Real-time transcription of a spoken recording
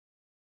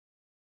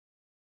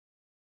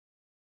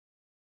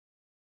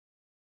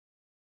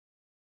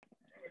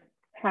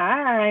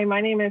Hi,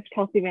 my name is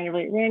Kelsey Vander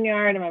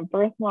Ranyard. I'm a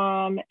birth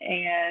mom,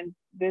 and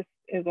this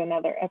is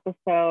another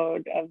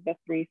episode of the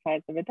Three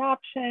Sides of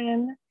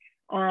Adoption.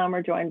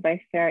 We're joined by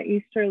Sara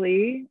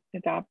Easterly,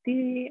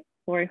 adoptee,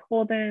 Lori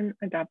Holden,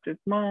 adoptive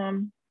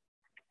mom,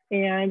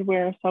 and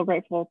we're so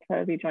grateful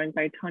to be joined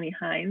by Tony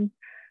Hynes,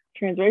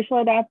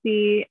 transracial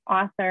adoptee,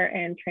 author,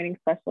 and training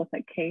specialist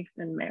at C.A.S.E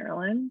in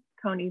Maryland.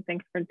 Tony,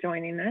 thanks for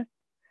joining us.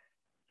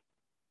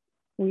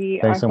 We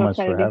Thanks are so so much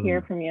for excited to having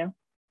hear me. from you.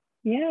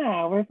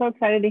 Yeah, we're so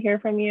excited to hear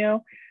from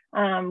you.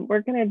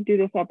 We're going to do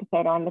this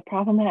episode on the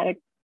problematic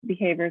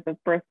behaviors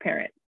of birth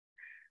parents.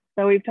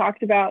 So we've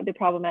talked about the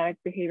problematic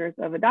behaviors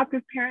of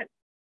adoptive parents,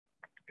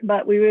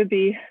 but we would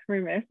be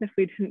remiss if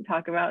we didn't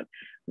talk about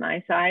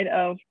my side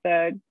of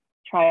the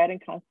triad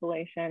and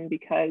constellation,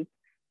 because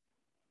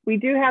we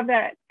do have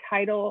that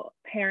title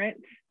parent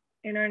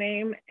in our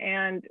name,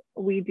 and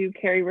we do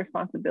carry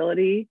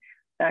responsibility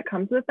that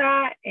comes with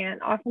that.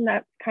 And often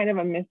that's kind of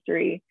a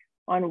mystery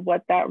on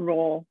what that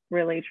role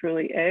really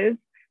truly is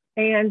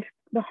and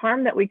the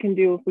harm that we can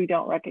do if we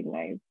don't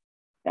recognize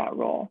that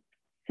role.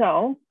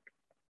 So,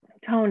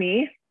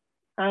 Tony,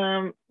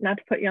 not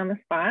to put you on the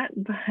spot,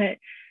 but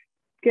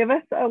give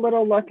us a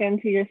little look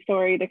into your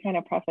story to kind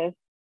of preface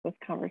this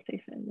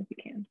conversation, if you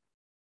can.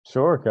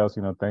 Sure,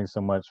 Kelsey. Thanks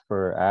so much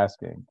for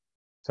asking.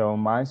 So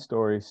my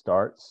story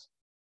starts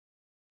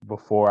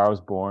before I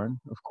was born,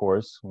 of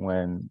course,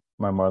 when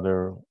my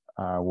mother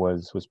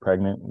was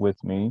pregnant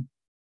with me.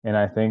 And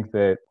I think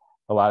that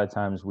a lot of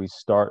times we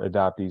start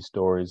adoptee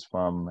stories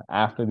from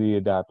after the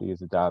adoptee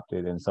is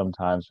adopted, and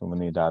sometimes from when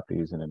the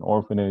adoptee is in an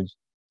orphanage.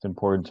 It's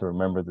important to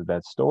remember that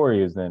that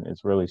story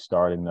it's really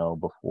starting though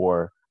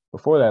before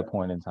that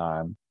point in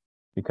time,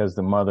 because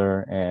the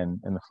mother and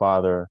the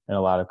father, in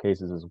a lot of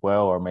cases as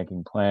well, are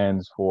making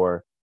plans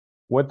for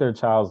what their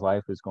child's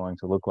life is going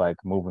to look like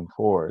moving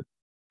forward.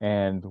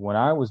 And when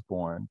I was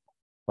born,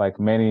 like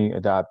many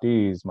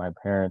adoptees, my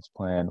parents'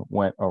 plan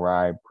went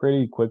awry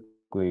pretty quickly,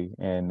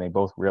 and they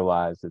both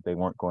realized that they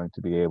weren't going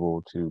to be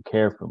able to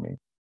care for me.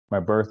 My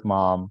birth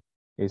mom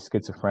is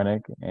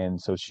schizophrenic,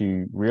 and so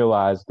she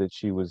realized that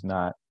she was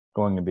not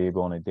going to be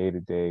able on a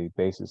day-to-day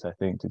basis, I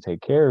think, to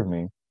take care of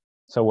me.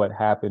 So what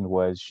happened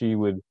was she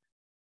would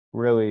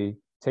really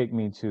take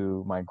me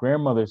to my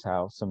grandmother's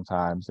house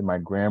sometimes, and my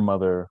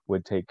grandmother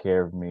would take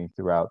care of me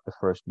throughout the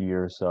first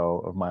year or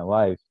so of my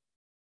life.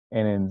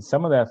 And in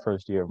some of that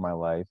first year of my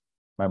life,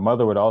 my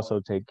mother would also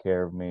take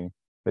care of me,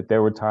 but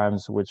there were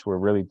times which were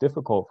really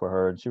difficult for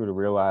her, and she would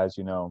realize,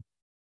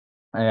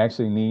 I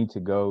actually need to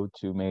go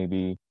to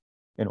maybe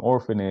an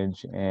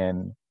orphanage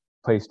and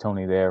place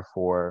Tony there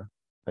for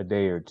a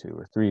day or two,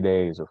 or 3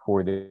 days, or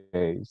 4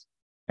 days.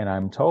 And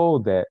I'm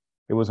told that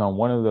it was on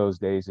one of those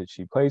days that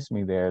she placed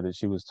me there that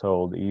she was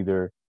told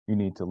either you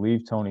need to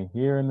leave Tony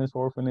here in this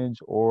orphanage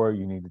or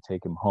you need to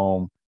take him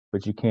home,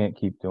 but you can't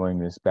keep doing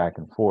this back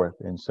and forth.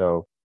 And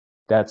so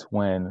that's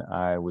when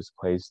I was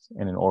placed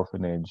in an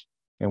orphanage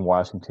in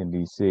Washington,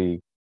 D.C.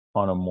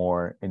 on a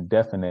more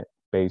indefinite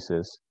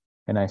basis.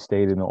 And I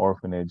stayed in the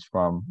orphanage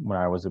from when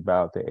I was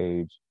about the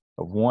age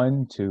of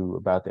 1 to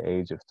about the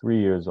age of 3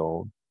 years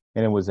old.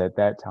 And it was at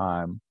that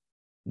time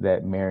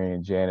that Mary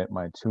and Janet,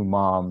 my two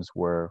moms,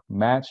 were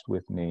matched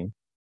with me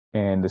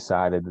and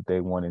decided that they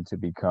wanted to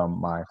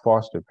become my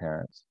foster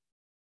parents.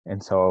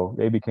 And so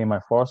they became my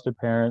foster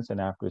parents.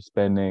 And after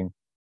spending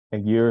a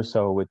year or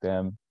so with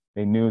them,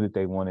 they knew that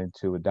they wanted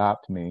to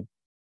adopt me.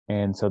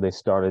 And so they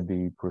started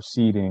the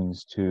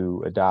proceedings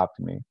to adopt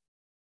me.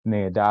 And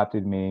they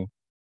adopted me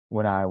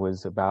when I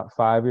was about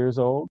 5 years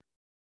old.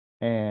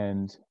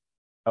 And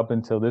up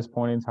until this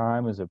point in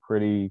time is a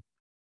pretty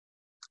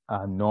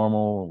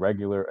normal,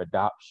 regular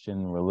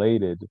adoption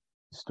related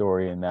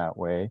story in that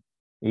way,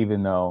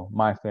 even though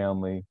my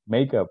family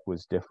makeup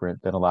was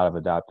different than a lot of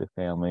adoptive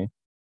family.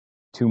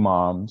 Two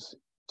moms,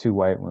 two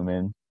white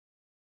women,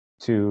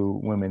 two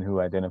women who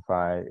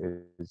identify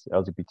as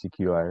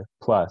LGBTQI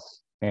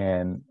plus,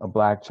 and a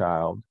black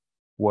child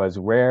was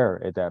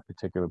rare at that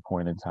particular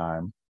point in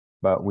time.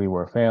 But we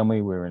were a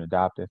family, we were an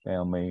adoptive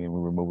family, and we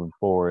were moving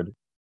forward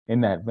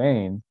in that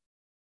vein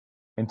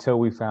until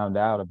we found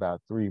out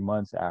about 3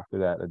 months after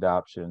that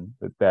adoption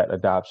that that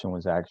adoption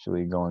was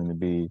actually going to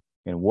be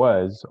and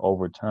was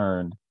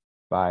overturned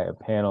by a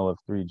panel of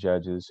three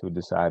judges who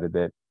decided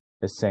that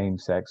a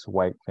same-sex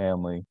white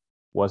family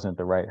wasn't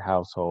the right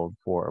household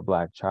for a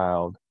black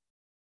child.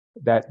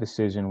 That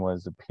decision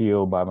was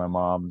appealed by my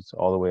moms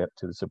all the way up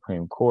to the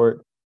Supreme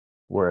Court,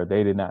 where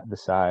they did not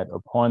decide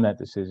upon that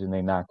decision.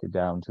 They knocked it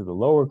down to the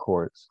lower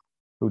courts,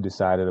 who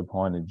decided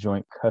upon a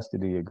joint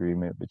custody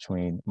agreement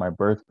between my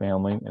birth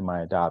family and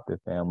my adoptive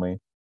family,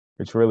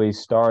 which really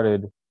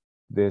started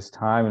this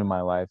time in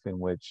my life in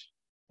which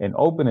an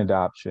open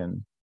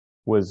adoption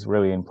was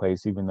really in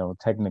place, even though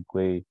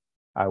technically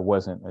I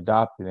wasn't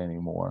adopted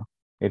anymore.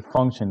 It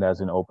functioned as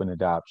an open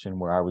adoption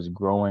where I was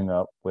growing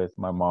up with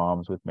my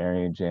moms, with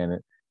Mary and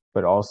Janet,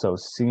 but also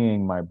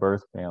seeing my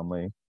birth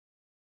family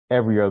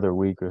every other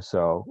week or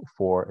so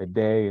for a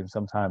day. And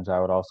sometimes I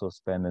would also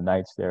spend the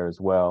nights there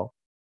as well.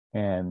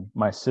 And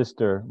my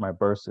sister, my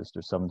birth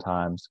sister,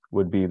 sometimes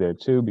would be there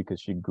too because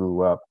she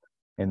grew up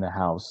in the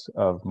house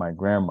of my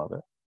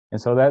grandmother.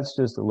 And so that's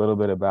just a little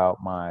bit about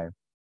my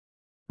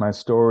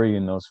story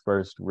in those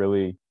first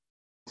really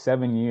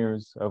 7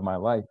 years of my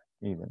life,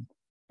 even.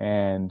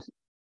 And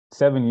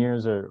 7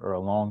 years are a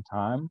long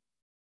time,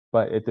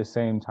 but at the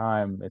same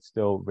time, it's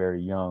still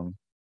very young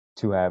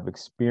to have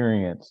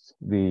experienced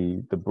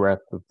the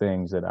breadth of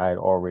things that I had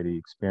already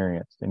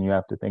experienced. And you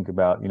have to think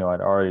about, I'd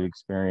already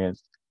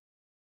experienced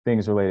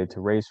things related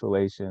to race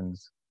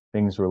relations,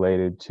 things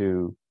related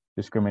to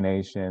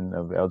discrimination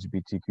of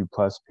LGBTQ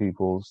plus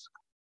peoples,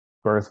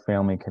 birth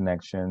family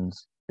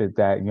connections at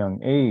that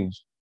young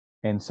age.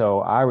 And so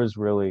I was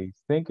really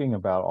thinking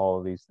about all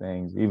of these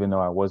things, even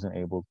though I wasn't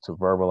able to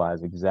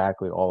verbalize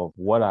exactly all of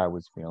what I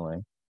was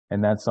feeling.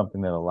 And that's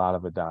something that a lot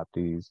of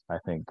adoptees, I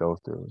think, go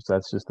through. So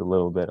that's just a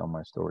little bit on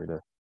my story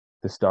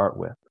to start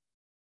with.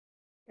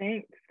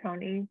 Thanks,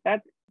 Tony.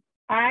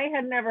 I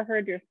had never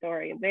heard your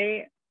story.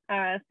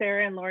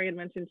 Sarah and Lori had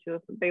mentioned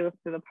they listened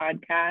to the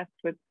podcast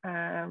with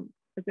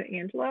is it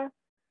Angela?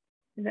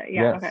 Yeah,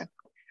 yes. Okay.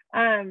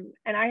 And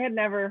I had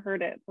never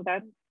heard it, so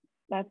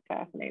that's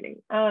fascinating.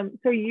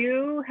 So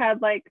you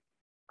had like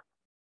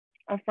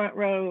a front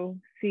row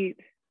seat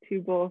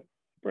to both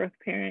birth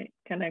parent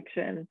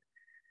connection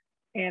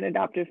and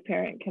adoptive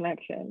parent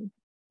connection.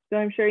 So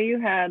I'm sure you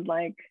had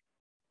like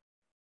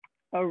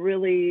a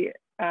really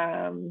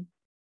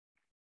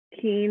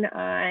keen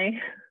eye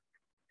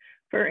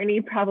for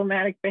any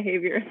problematic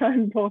behaviors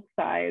on both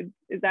sides.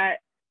 Is that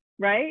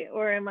right?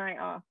 Or am I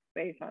off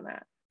based on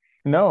that?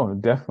 No,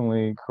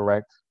 definitely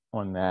correct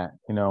on that.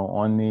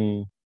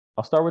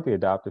 I'll start with the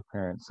adoptive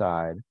parent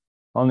side.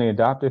 On the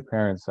adoptive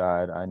parent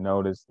side, I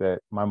noticed that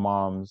my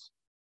mom's,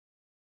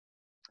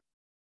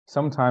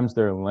 sometimes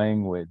their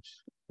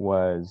language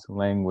was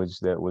language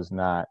that was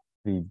not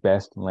the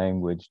best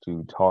language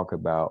to talk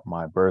about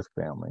my birth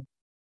family.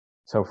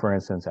 So, for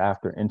instance,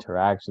 after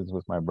interactions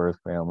with my birth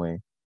family,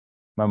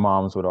 my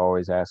moms would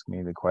always ask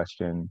me the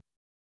question,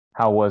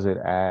 how was it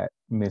at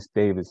Miss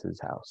Davis's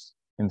house?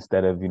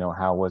 Instead of,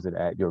 how was it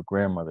at your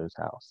grandmother's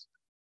house?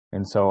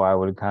 And so I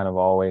would kind of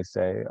always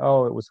say,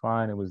 oh, it was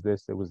fine. It was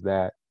this, it was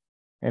that.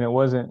 And it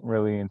wasn't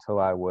really until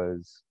I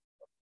was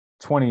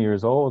 20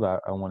 years old, I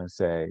want to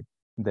say,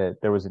 that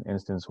there was an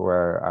instance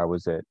where I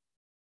was at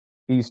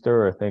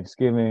Easter or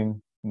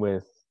Thanksgiving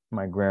with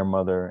my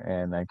grandmother,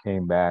 and I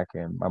came back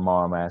and my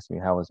mom asked me,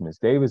 how was Miss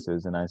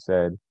Davis's? And I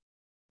said,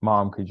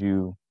 Mom, could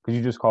you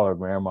just call her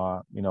grandma,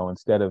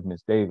 instead of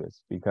Miss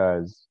Davis,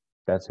 because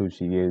that's who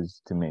she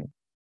is to me.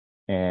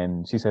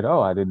 And she said,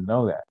 oh, I didn't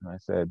know that. And I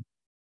said,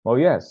 well,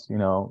 yes,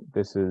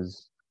 this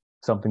is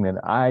something that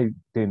I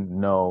didn't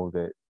know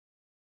that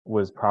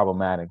was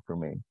problematic for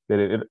me.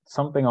 That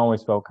something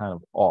always felt kind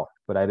of off,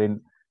 but I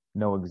didn't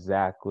know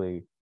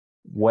exactly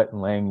what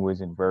language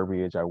and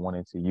verbiage I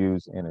wanted to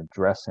use in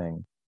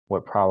addressing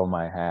what problem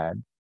I had.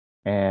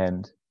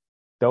 And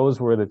those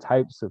were the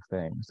types of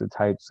things, the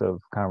types of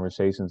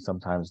conversations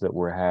sometimes that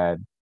were had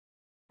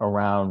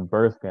around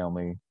birth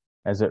family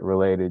as it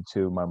related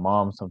to my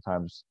mom,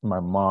 sometimes my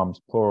mom's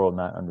plural,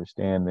 not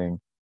understanding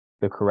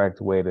the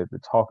correct way to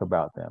talk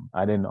about them.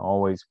 I didn't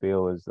always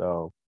feel as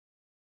though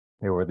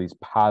there were these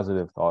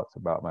positive thoughts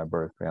about my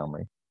birth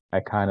family. I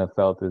kind of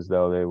felt as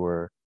though they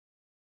were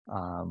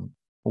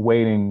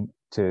waiting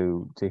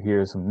to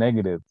hear some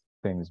negative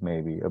things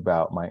maybe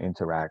about my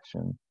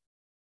interaction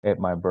at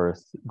my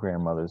birth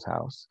grandmother's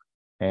house.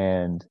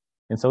 And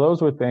and so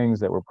those were things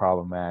that were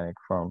problematic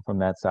from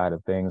that side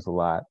of things a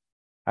lot.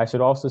 I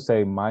should also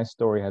say my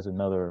story has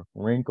another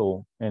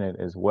wrinkle in it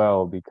as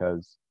well,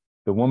 because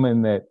the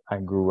woman that I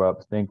grew up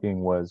thinking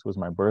was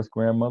my birth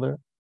grandmother,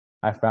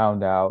 I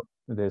found out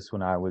this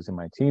when I was in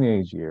my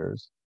teenage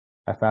years.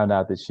 I found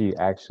out that she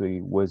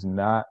actually was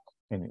not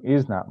and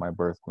is not my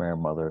birth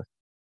grandmother,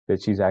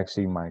 that she's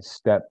actually my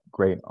step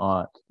great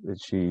aunt,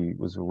 that she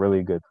was a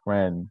really good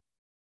friend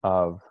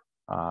of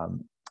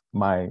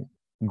my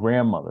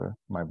grandmother,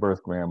 my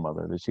birth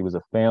grandmother, that she was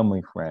a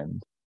family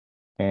friend,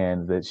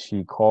 and that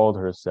she called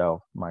herself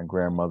my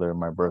grandmother,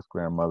 my birth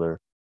grandmother,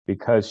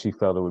 because she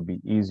felt it would be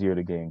easier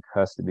to gain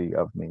custody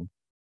of me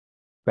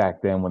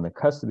back then when the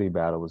custody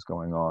battle was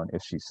going on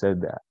if she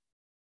said that.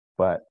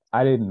 But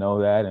I didn't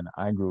know that, and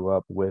I grew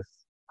up with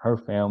her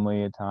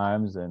family at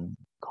times and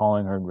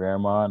calling her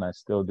grandma, and I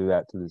still do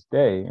that to this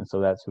day. And so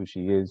that's who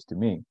she is to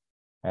me.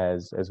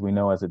 As we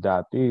know, as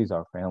adoptees,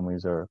 our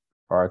families are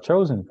our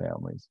chosen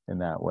families in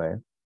that way.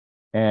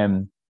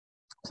 And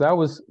so that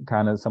was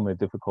kind of some of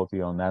the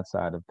difficulty on that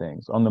side of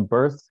things. On the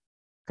birth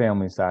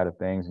family side of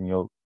things, and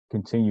you'll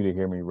continue to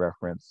hear me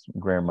reference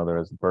grandmother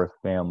as birth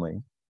family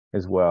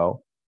as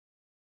well.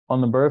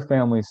 On the birth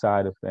family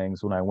side of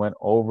things, when I went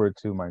over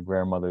to my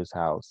grandmother's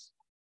house,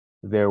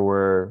 there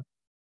were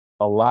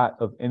a lot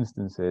of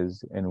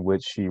instances in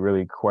which she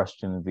really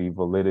questioned the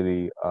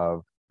validity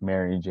of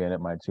Mary and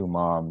Janet, my two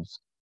moms,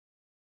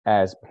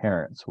 as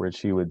parents, where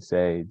she would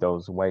say,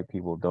 those white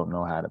people don't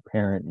know how to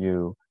parent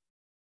you.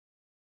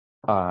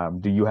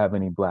 Do you have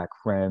any Black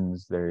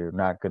friends? They're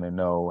not going to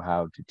know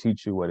how to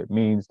teach you what it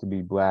means to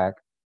be Black.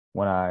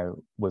 When I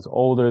was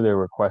older, there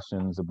were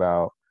questions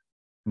about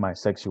my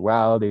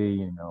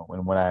sexuality.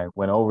 When I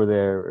went over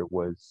there, it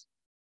was,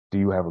 do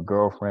you have a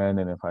girlfriend?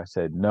 And if I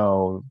said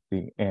no,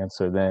 the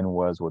answer then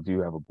was, well, do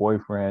you have a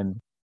boyfriend?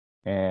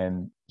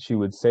 And she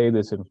would say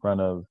this in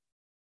front of,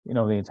 the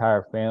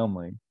entire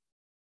family.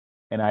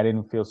 And I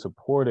didn't feel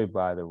supported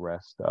by the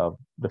rest of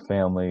the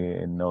family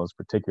in those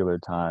particular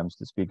times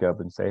to speak up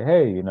and say,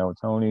 hey,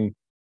 Tony,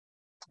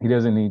 he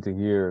doesn't need to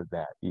hear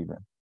that even.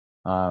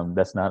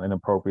 That's not an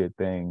appropriate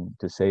thing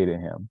to say to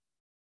him.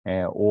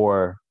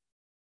 Or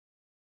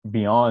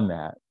beyond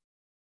that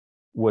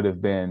would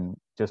have been,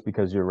 just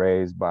because you're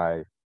raised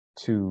by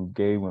two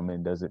gay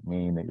women doesn't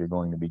mean that you're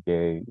going to be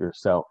gay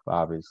yourself,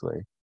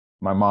 obviously.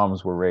 My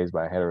moms were raised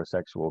by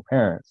heterosexual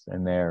parents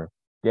and they're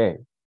gay.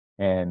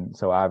 And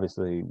so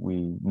obviously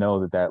we know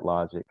that that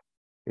logic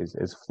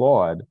is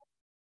flawed,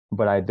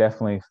 but I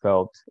definitely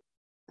felt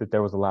that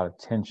there was a lot of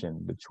tension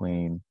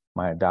between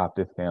my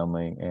adoptive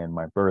family and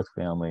my birth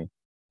family.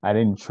 I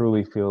didn't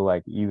truly feel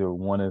like either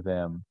one of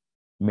them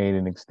made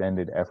an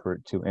extended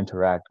effort to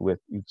interact with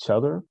each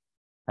other.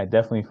 I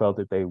definitely felt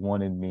that they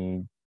wanted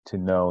me to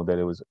know that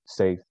it was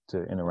safe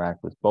to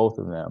interact with both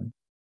of them.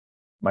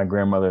 My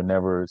grandmother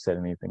never said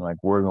anything like,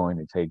 we're going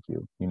to take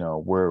you,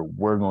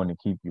 we're going to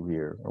keep you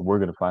here, or we're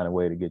going to find a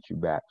way to get you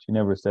back. She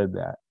never said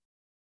that.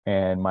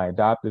 And my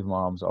adoptive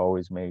moms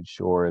always made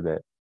sure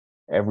that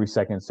every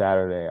second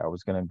Saturday I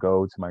was going to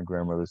go to my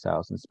grandmother's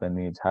house and spend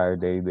the entire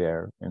day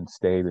there and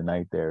stay the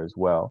night there as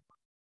well.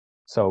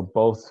 So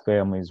both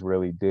families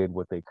really did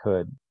what they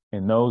could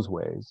in those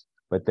ways,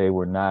 but they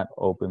were not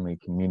openly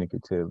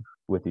communicative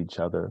with each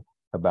other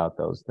about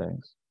those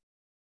things.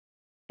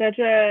 Such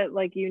a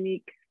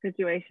unique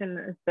situation,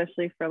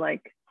 especially for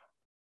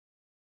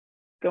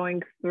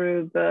going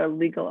through the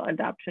legal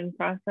adoption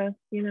process.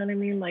 You know what I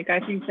mean? I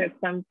think that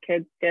some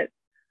kids get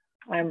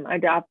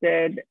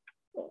adopted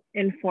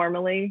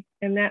informally,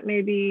 and that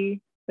may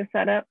be the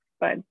setup,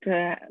 but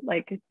to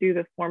do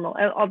the formal,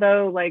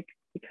 although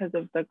because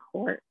of the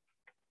court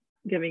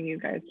giving you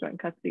guys joint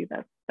custody,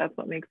 that's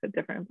what makes it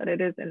different. But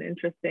it is an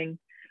interesting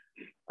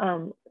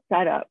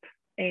setup,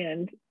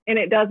 and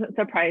it doesn't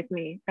surprise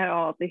me at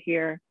all to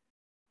hear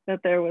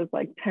that there was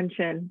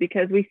tension,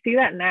 because we see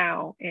that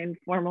now in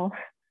formal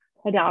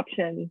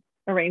adoption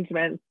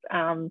arrangements,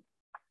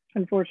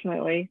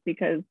 unfortunately,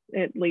 because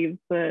it leaves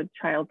the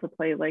child to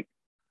play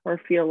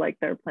or feel like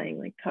they're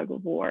playing tug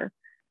of war,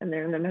 and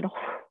they're in the middle.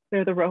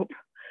 They're the rope.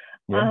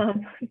 Yeah.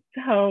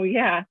 So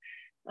yeah,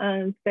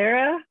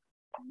 Sara,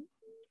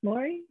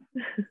 Lori,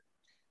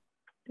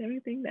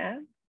 anything to add?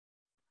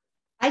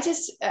 I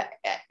just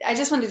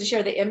wanted to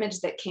share the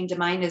image that came to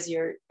mind as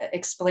you're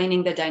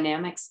explaining the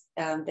dynamics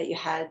that you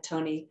had,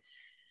 Tony.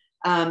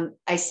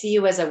 I see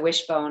you as a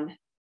wishbone,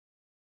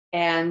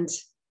 and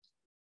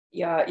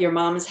your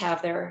moms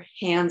have their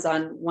hands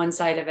on one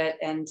side of it,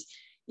 and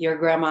your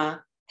grandma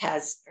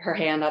has her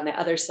hand on the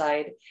other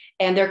side.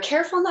 And they're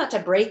careful not to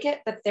break it,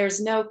 but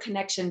there's no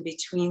connection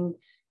between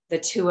the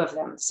two of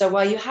them. So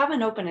while you have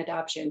an open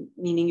adoption,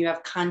 meaning you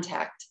have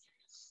contact,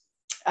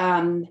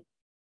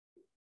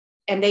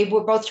 and they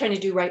were both trying to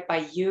do right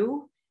by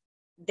you,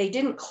 they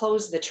didn't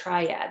close the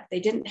triad. They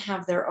didn't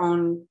have their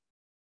own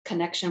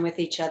connection with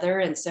each other.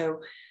 And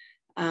so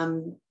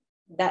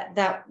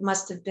that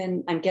must have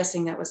been, I'm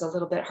guessing that was a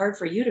little bit hard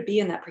for you to be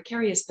in that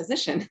precarious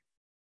position.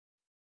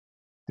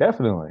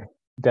 Definitely.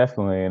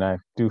 And I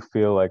do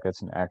feel like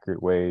that's an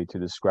accurate way to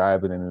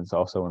describe it. And it's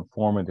also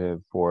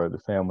informative for the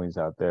families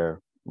out there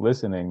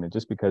listening, that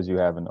just because you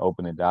have an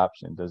open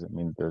adoption doesn't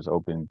mean that there's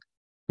open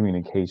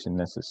communication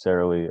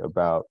necessarily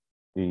about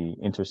the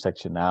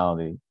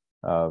intersectionality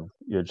of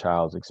your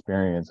child's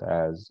experience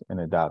as an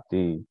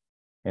adoptee.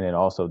 And it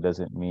also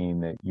doesn't mean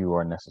that you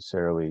are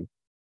necessarily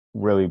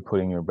really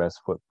putting your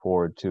best foot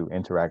forward to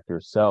interact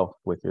yourself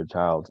with your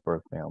child's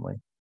birth family,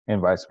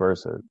 and vice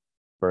versa,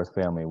 birth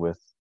family with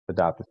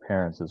adoptive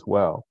parents as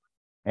well.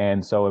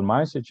 And so in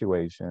my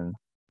situation,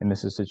 and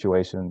this is a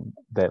situation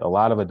that a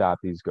lot of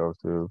adoptees go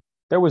through,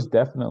 there was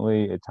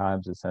definitely at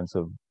times a sense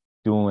of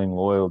dueling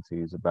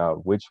loyalties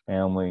about which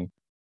family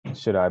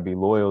should I be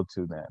loyal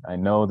to then. I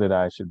know that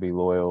I should be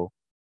loyal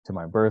to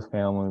my birth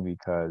family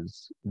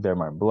because they're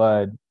my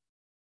blood.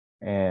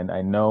 And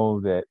I know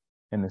that,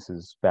 and this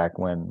is back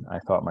when I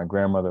thought my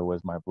grandmother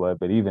was my blood,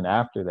 but even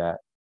after that,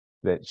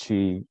 that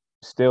she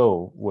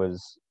still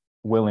was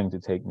willing to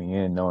take me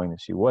in, knowing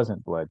that she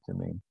wasn't blood to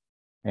me.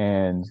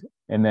 And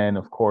then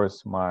of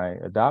course my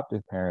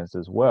adoptive parents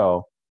as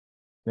well,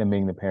 them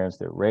being the parents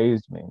that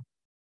raised me.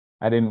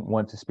 I didn't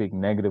want to speak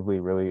negatively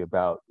really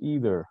about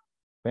either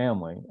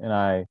family. And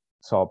I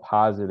saw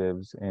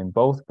positives in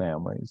both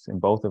families, in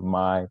both of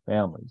my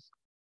families.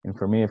 And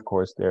for me, of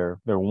course, they're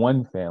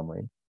one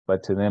family,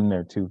 but to them,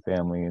 they're two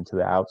family. And to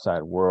the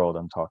outside world,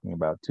 I'm talking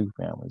about two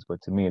families,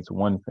 but to me, it's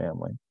one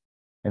family.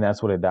 And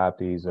that's what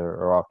adoptees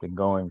are often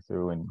going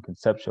through and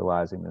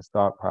conceptualizing this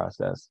thought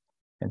process.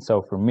 And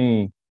so for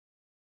me,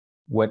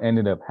 what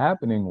ended up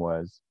happening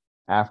was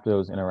after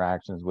those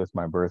interactions with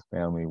my birth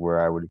family,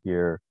 where I would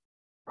hear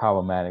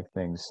problematic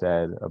things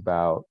said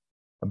about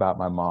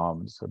my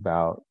moms,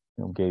 about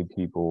gay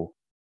people,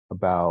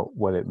 about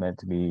what it meant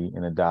to be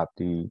an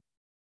adoptee.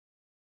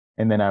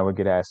 And then I would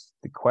get asked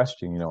the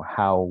question,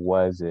 how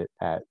was it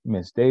at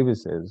Miss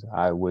Davis's?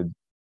 I would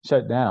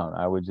shut down.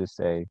 I would just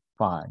say,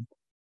 fine.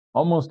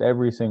 Almost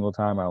every single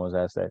time I was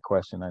asked that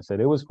question, I said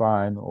it was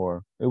fine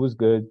or it was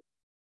good.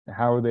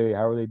 How are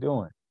they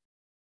doing?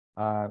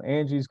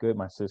 Angie's good,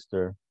 my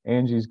sister.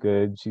 Angie's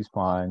good. She's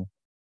fine.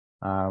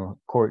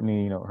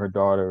 Courtney, her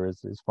daughter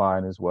is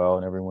fine as well,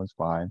 and everyone's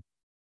fine.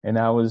 And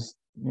that was,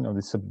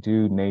 the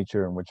subdued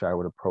nature in which I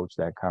would approach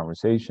that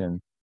conversation.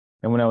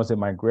 And when I was at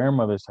my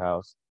grandmother's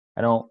house,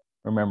 I don't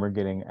remember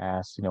getting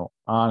asked,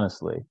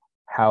 honestly,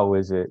 how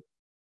is it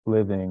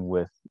living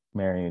with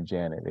Mary and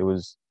Janet?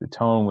 The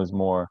tone was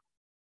more,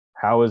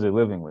 how is it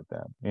living with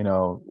them?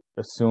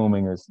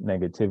 Assuming this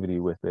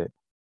negativity with it.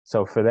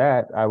 So for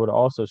that, I would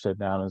also shut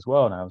down as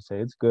well. And I would say,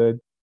 it's good,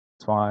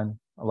 it's fine,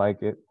 I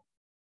like it.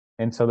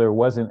 And so there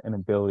wasn't an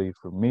ability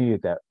for me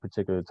at that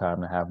particular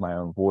time to have my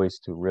own voice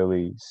to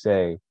really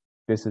say,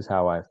 this is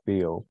how I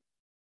feel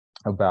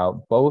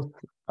about both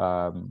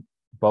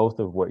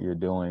of what you're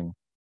doing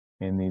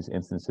in these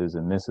instances.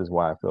 And this is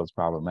why I feel it's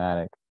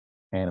problematic.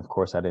 And of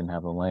course, I didn't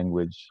have the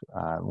language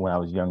when I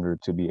was younger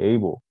to be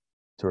able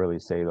to really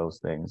say those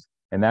things.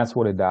 And that's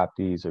what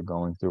adoptees are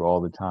going through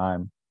all the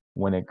time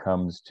when it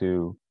comes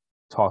to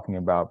talking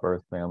about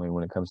birth family,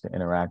 when it comes to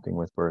interacting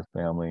with birth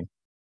family.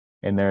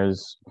 And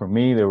for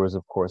me, there was,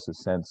 of course, a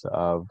sense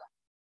of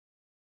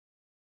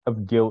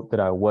guilt that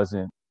I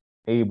wasn't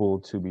able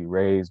to be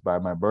raised by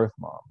my birth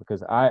mom,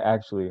 because I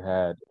actually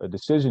had a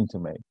decision to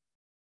make.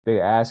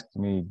 They asked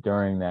me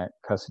during that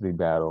custody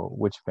battle,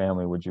 which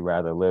family would you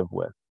rather live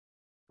with?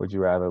 Would you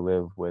rather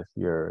live with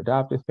your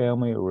adoptive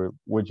family, or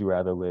would you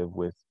rather live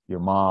with your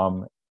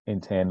mom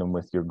in tandem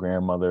with your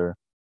grandmother,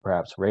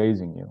 perhaps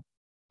raising you?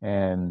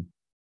 And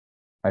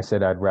I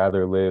said, I'd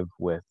rather live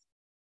with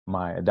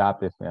my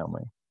adoptive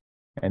family.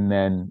 And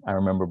then I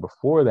remember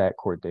before that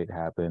court date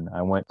happened,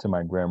 I went to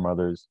my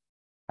grandmother's.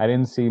 I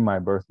didn't see my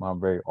birth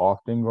mom very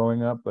often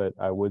growing up, but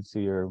I would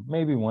see her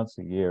maybe once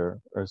a year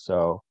or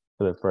so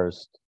for the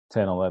first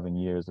 10, 11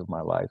 years of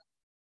my life.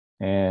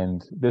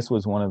 And this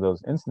was one of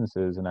those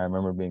instances. And I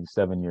remember being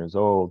 7 years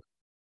old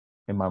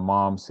and my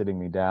mom sitting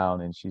me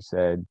down and she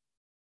said,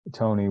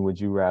 Tony, would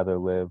you rather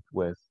live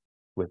with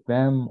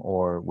them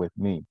or with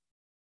me?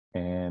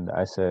 And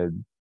I said,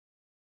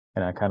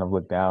 and I kind of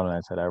looked down and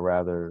I said,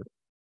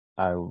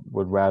 I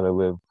would rather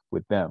live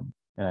with them.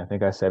 And I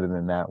think I said it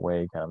in that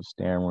way, kind of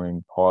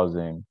stammering,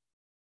 pausing,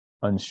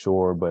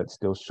 unsure, but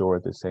still sure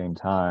at the same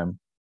time.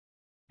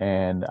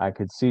 And I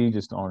could see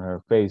just on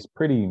her face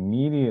pretty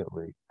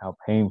immediately how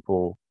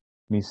painful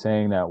me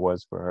saying that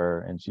was for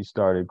her. And she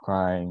started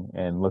crying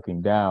and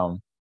looking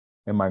down.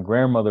 And my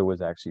grandmother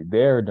was actually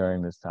there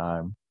during this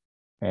time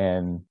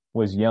and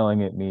was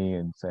yelling at me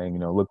and saying,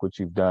 look what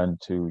you've done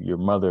to your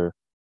mother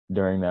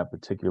during that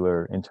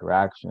particular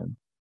interaction.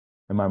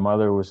 And my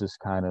mother was just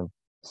kind of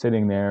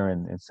sitting there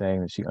and saying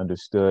that she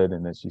understood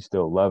and that she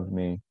still loved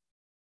me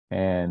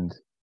and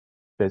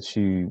that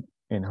she,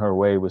 in her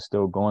way, was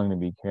still going to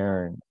be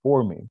caring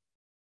for me.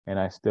 And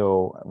I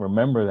still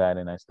remember that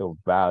and I still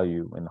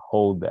value and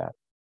hold that.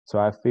 So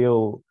I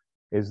feel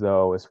as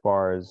though, as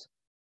far as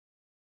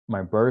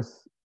my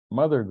birth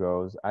mother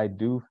goes, I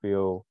do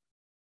feel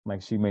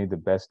like she made the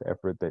best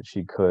effort that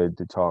she could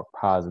to talk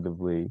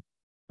positively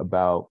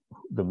about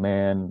the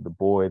man, the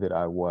boy that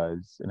I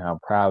was, and how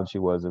proud she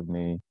was of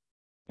me.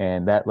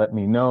 And that let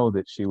me know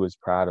that she was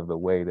proud of the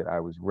way that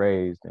I was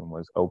raised and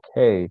was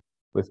okay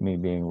with me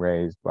being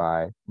raised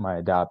by my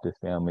adoptive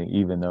family,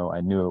 even though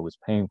I knew it was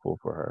painful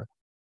for her.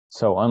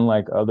 So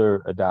unlike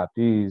other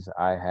adoptees,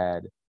 I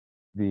had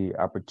the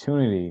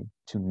opportunity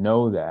to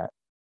know that,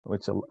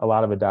 which a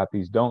lot of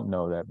adoptees don't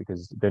know that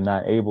because they're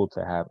not able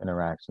to have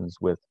interactions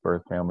with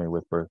birth family,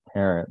 with birth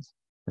parents.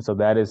 And so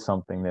that is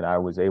something that I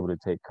was able to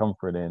take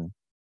comfort in,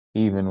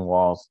 even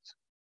whilst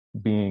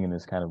being in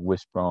this kind of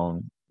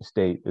wishbone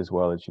state as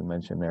well, as you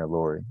mentioned there,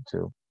 Lori,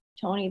 too.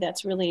 Tony,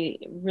 that's really,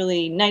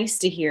 really nice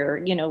to hear,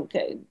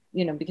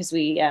 because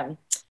we,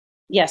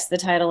 yes, the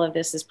title of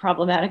this is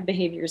Problematic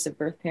Behaviors of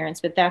Birth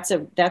Parents, but that's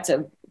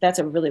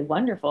a really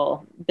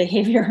wonderful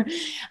behavior,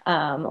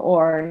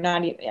 or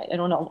not, I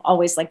don't know,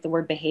 always like the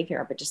word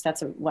behavior, but just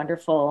that's a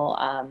wonderful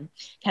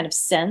kind of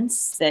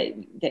sense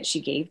that she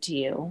gave to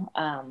you.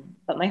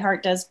 But my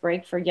heart does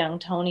break for young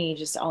Tony,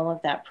 just all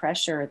of that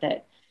pressure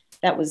that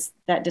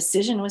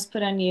decision was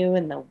put on you,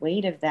 and the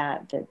weight of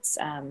that's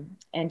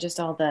and just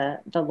all the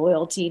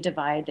loyalty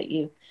divide that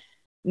you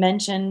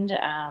mentioned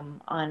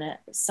on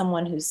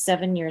someone who's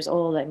 7 years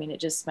old. I mean,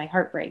 my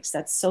heart breaks.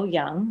 That's so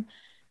young.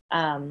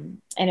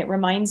 And it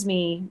reminds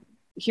me,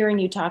 hearing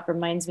you talk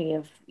reminds me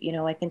of,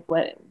 I think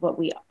what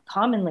we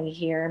commonly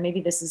hear,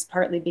 maybe this is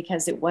partly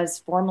because it was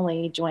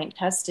formerly joint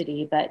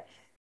custody, but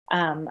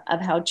of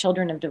how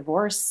children of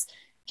divorce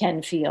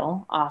can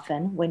feel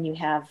often when you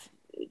have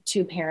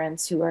two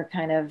parents who are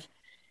kind of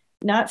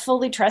not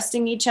fully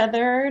trusting each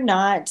other,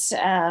 not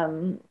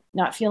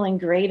feeling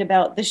great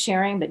about the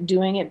sharing, but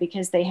doing it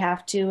because they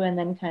have to, and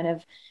then kind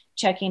of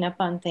checking up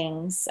on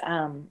things.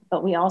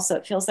 But we also,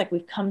 it feels like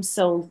we've come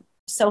so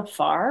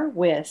far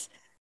with,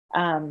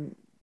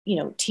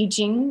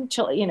 teaching,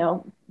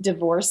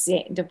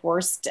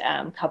 divorced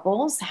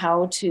couples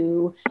how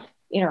to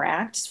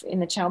interact in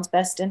the child's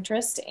best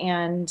interest.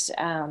 And,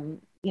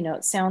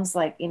 it sounds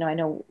like, I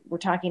know we're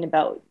talking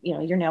about,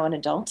 you're now an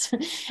adult.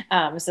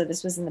 So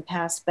this was in the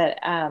past, but,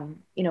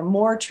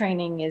 more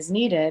training is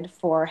needed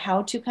for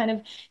how to kind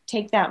of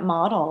take that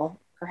model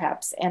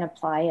perhaps and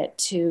apply it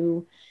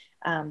to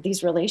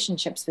these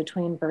relationships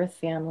between birth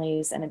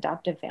families and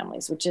adoptive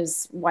families, which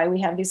is why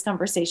we have these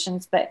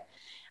conversations. But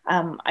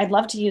I'd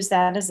love to use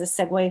that as a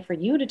segue for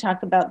you to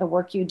talk about the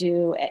work you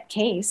do at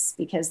C.A.S.E,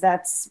 because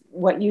that's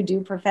what you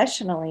do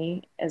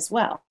professionally as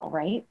well,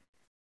 right?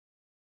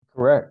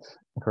 Correct.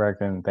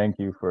 And thank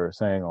you for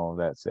saying all of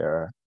that,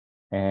 Sarah.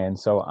 And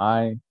so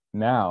I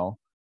now,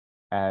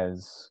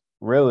 as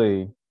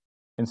really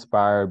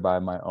inspired by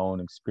my own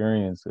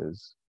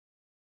experiences,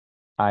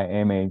 I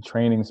am a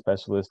training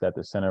specialist at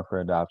the Center for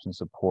Adoption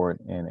Support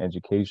and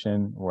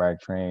Education, where I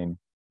train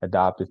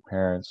adoptive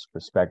parents,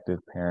 prospective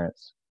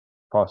parents,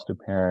 foster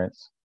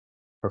parents,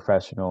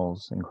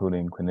 professionals,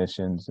 including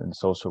clinicians and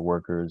social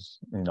workers,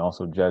 and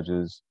also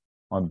judges,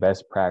 on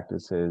best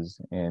practices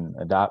in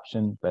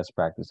adoption, best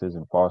practices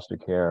in foster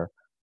care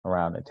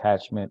around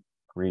attachment,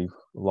 grief,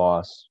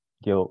 loss,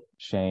 guilt,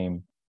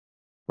 shame,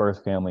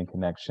 birth family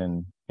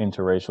connection,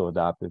 interracial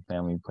adoptive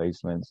family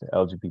placements,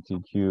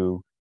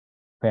 LGBTQ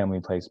family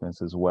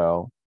placements as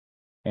well.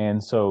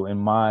 And so in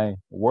my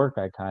work,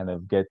 I kind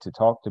of get to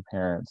talk to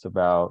parents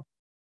about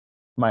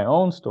my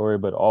own story,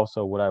 but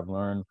also what I've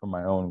learned from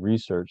my own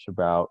research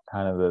about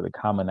kind of the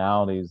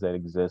commonalities that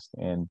exist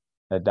in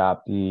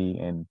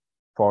adoptee and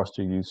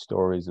foster youth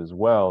stories as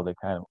well, that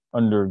kind of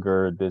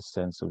undergird this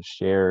sense of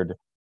shared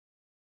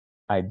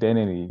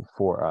identity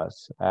for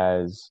us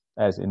as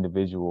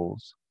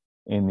individuals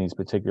in these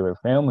particular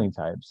family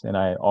types. And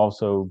I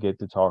also get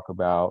to talk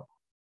about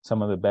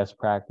some of the best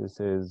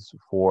practices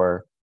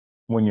for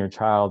when your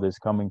child is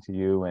coming to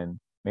you and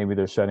maybe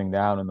they're shutting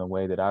down in the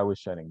way that I was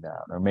shutting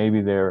down, or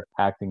maybe they're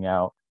acting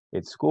out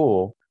at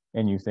school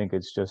and you think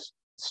it's just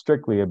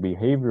strictly a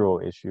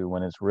behavioral issue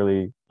when it's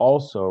really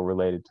also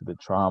related to the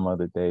trauma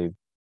that they've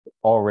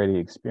already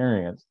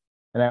experienced.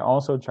 And I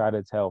also try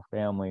to tell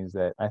families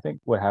that I think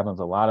what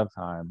happens a lot of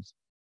times,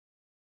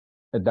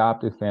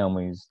 adoptive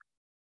families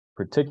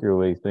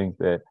particularly think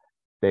that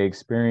they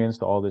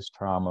experienced all this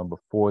trauma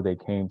before they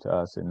came to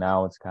us, and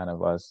now it's kind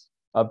of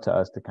up to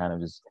us to kind of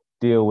just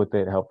deal with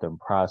it, help them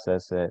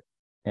process it,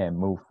 and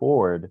move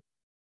forward.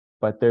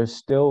 But there's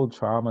still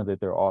trauma that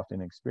they're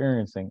often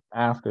experiencing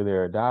after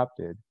they're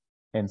adopted.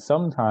 And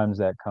sometimes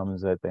that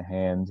comes at the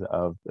hands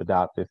of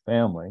adoptive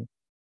family.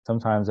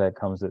 Sometimes that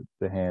comes at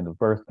the hand of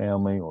birth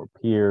family or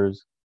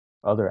peers,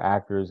 other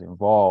actors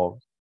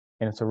involved.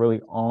 And it's a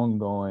really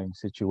ongoing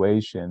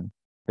situation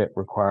that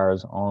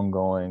requires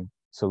ongoing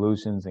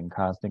solutions and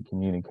constant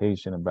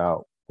communication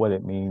about what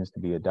it means to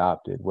be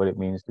adopted, what it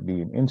means to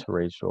be an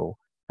interracial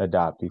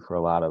adoptee for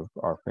a lot of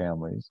our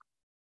families.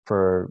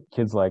 For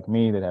kids like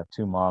me that have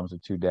two moms or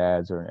two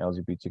dads or an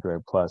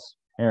LGBTQ plus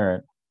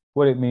parent,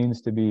 what it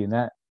means to be in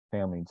that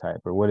family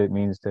type, or what it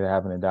means to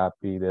have an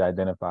adoptee that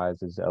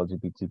identifies as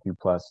LGBTQ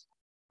plus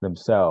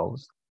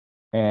themselves.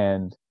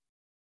 And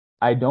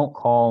I don't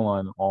call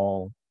on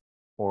all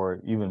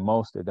or even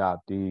most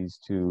adoptees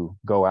to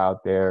go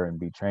out there and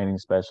be training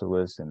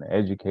specialists and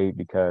educate,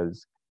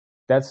 because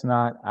that's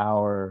not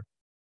our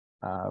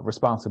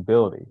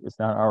responsibility. It's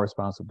not our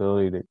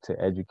responsibility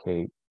to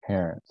educate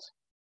parents.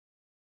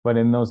 But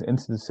in those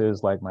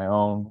instances like my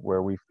own,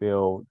 where we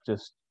feel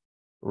just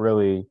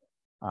really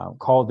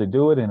called to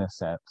do it in a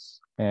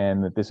sense,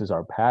 and that this is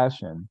our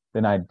passion,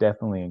 then I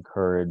definitely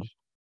encourage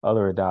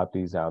other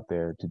adoptees out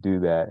there to do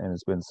that. And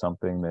it's been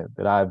something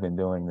that I've been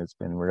doing that's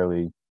been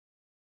really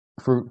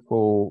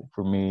fruitful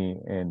for me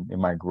in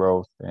my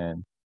growth,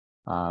 and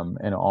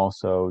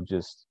also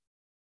just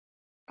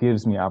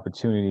gives me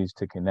opportunities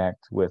to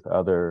connect with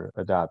other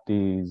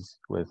adoptees,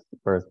 with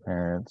birth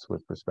parents,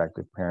 with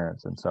prospective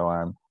parents. And so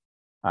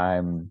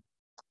I'm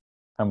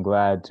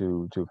glad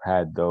to have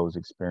had those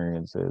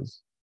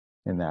experiences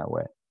in that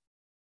way.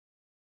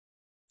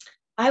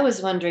 I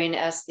was wondering,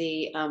 as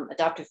the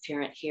adoptive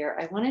parent here,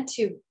 I wanted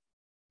to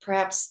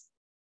perhaps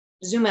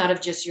zoom out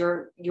of just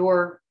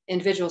your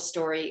individual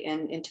story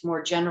and into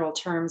more general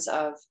terms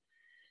of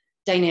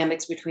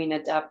dynamics between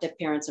adoptive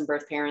parents and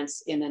birth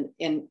parents in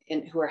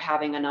who are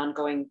having an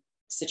ongoing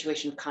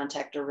situation of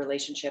contact or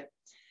relationship,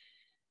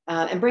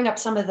 and bring up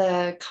some of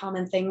the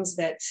common things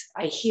that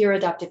I hear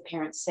adoptive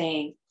parents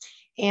saying.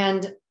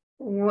 And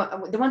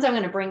the ones I'm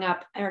going to bring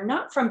up are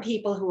not from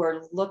people who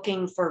are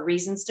looking for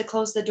reasons to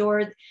close the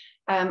door.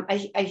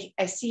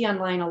 I see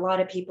online a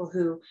lot of people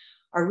who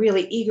are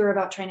really eager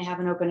about trying to have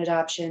an open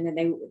adoption, and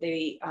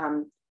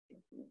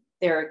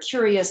they're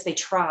curious, they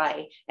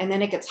try, and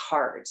then it gets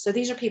hard. So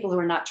these are people who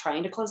are not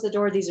trying to close the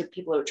door. These are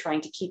people who are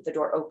trying to keep the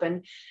door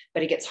open,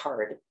 but it gets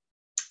hard.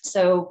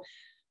 So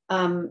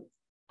I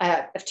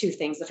have two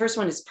things. The first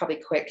one is probably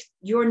quick.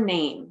 Your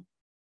name.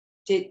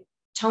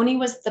 Tony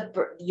was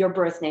your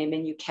birth name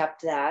and you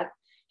kept that.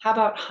 How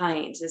about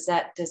Hynes? Is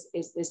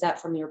that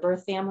from your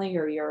birth family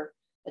or your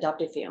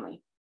adopted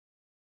family?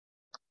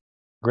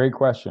 Great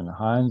question.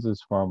 Hynes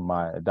is from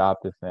my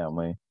adoptive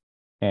family.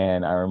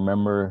 And I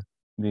remember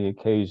the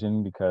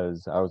occasion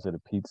because I was at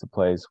a pizza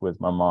place with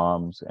my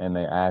moms and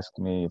they asked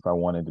me if I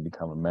wanted to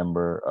become a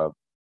member of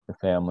the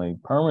family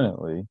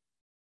permanently.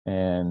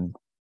 And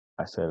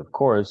I said, of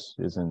course,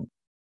 isn't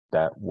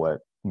that what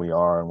we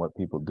are and what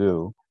people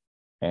do?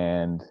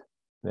 And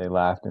they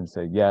laughed and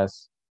said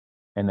yes.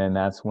 And then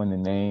that's when the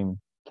name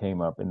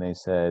came up and they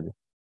said,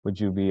 would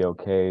you be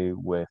okay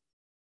with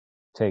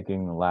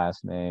taking the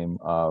last name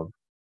of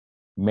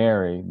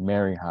Mary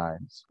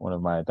Hynes, one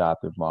of my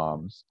adoptive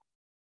moms,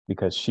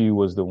 because she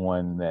was the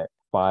one that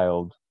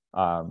filed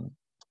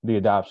the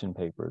adoption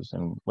papers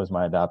and was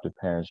my adoptive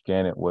parents.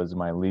 Janet was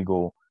my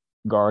legal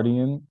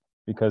guardian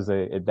because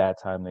at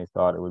that time they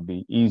thought it would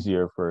be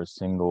easier for a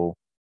single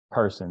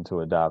person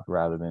to adopt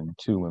rather than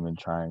two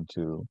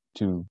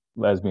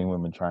lesbian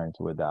women trying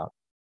to adopt.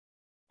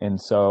 And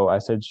so I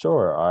said,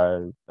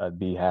 sure, I'd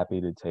be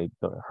happy to take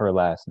her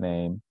last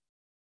name.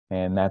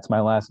 And that's my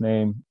last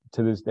name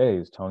to this day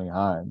is Tony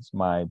Hynes.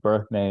 My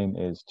birth name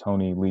is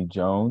Tony Lee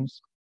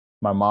Jones.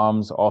 My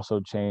mom's also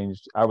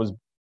changed. I was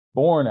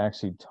born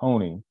actually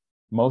Tony.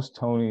 Most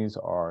Tonys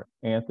are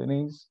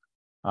Anthony's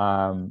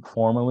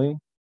formally.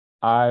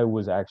 I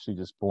was actually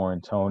just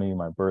born Tony.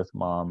 My birth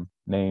mom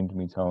named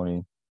me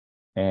Tony.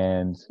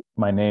 And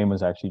my name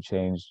was actually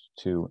changed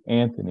to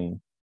Anthony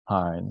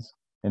Hynes.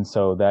 And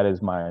so that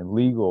is my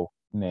legal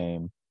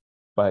name.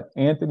 But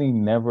Anthony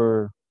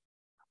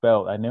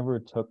I never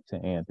took to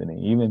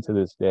Anthony. Even to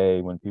this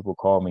day, when people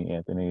call me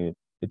Anthony,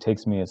 it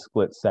takes me a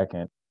split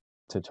second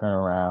to turn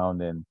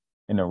around and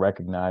to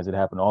recognize. It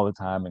happened all the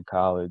time in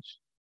college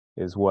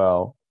as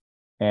well.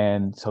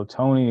 And so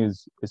Tony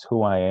is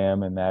who I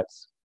am, and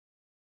that's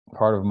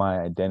part of my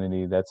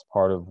identity. That's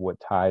part of what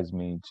ties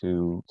me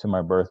to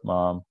my birth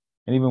mom.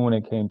 And even when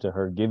it came to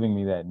her giving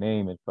me that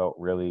name, it felt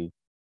really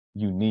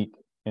unique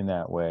in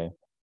that way.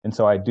 And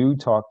so I do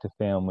talk to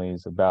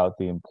families about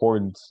the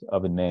importance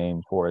of a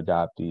name for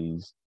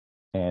adoptees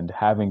and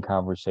having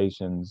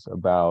conversations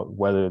about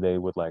whether they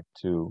would like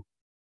to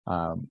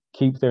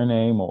keep their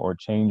name or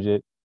change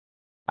it.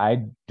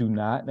 I do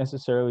not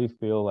necessarily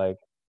feel like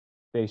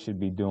they should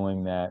be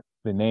doing that.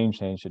 The name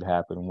change should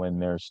happen when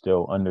they're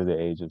still under the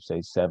age of,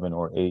 say, 7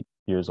 or 8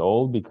 years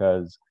old,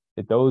 because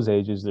at those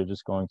ages, they're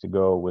just going to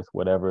go with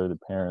whatever the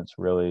parents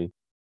really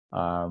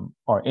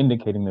are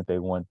indicating that they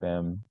want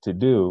them to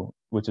do,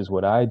 which is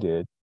what I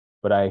did.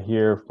 But I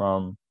hear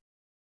from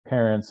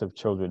parents of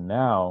children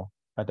now,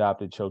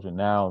 adopted children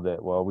now,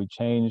 that, well, we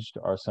changed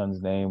our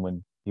son's name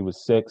when he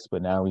was 6,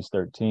 but now he's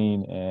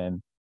 13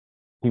 and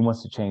he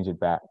wants to change it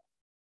back.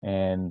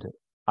 And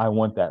I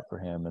want that for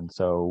him. And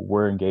so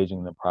we're engaging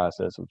in the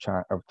process of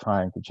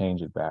trying to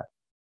change it back.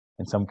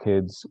 And some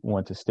kids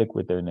want to stick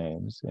with their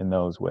names in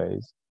those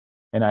ways.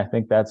 And I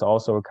think that's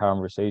also a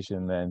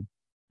conversation then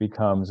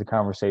becomes a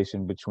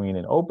conversation between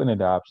an open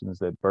adoptions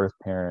that birth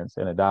parents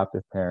and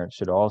adoptive parents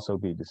should also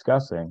be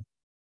discussing.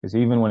 Because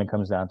even when it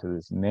comes down to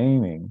this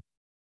naming,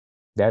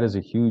 that is a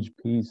huge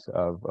piece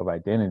of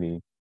identity.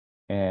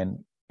 And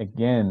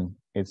again,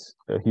 it's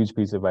a huge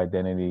piece of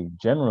identity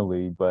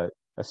generally, but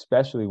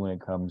especially when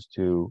it comes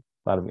to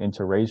a lot of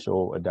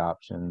interracial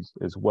adoptions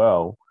as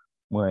well,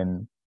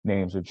 when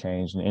names are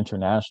changed, and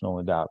international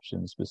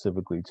adoptions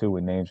specifically too,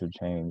 when names are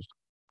changed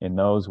in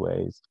those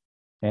ways.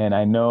 And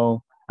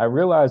I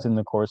realized in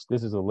the course,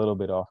 this is a little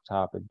bit off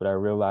topic, but I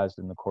realized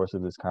in the course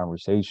of this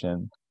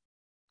conversation,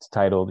 it's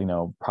titled,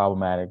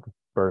 problematic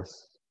birth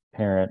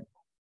parent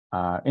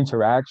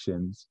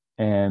interactions.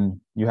 And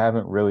you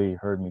haven't really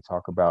heard me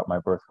talk about my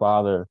birth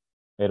father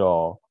at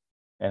all.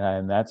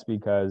 And that's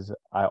because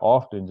I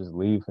often just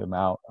leave him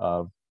out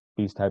of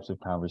these types of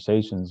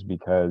conversations,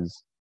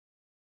 because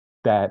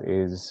that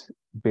has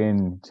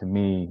been to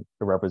me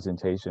a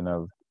representation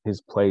of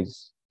his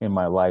place in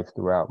my life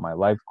throughout my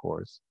life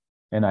course.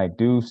 And I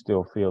do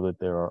still feel that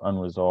there are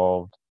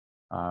unresolved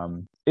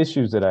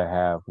issues that I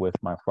have with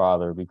my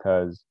father,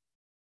 because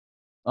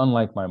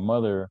unlike my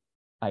mother,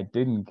 I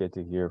didn't get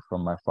to hear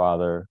from my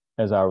father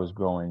as I was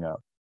growing up.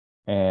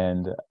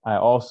 And I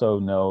also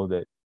know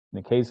that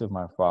in the case of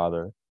my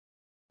father,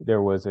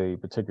 there was a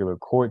particular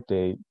court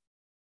date.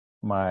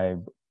 My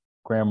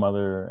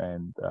grandmother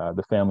and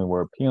the family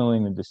were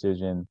appealing the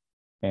decision,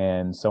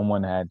 and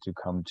someone had to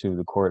come to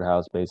the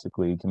courthouse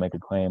basically to make a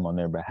claim on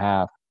their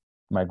behalf.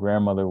 My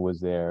grandmother was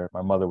there.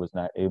 My mother was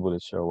not able to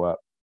show up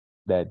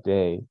that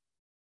day.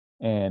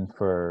 And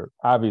for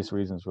obvious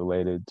reasons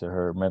related to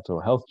her mental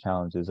health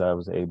challenges, I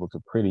was able to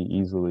pretty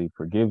easily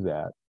forgive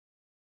that.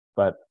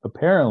 But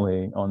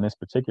apparently on this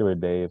particular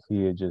day, if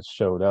he had just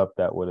showed up,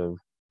 that would have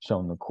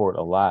shown the court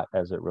a lot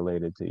as it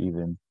related to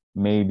even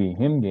maybe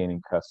him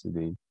gaining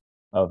custody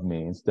of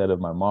me instead of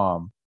my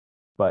mom.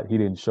 But he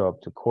didn't show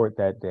up to court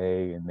that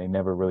day, and they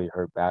never really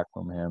heard back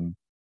from him.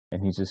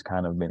 And he's just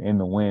kind of been in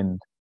the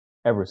wind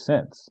ever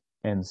since.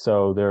 And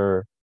so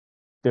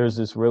there's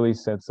this really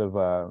sense of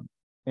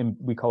and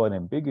we call it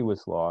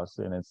ambiguous loss,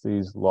 and it's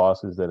these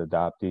losses that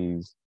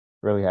adoptees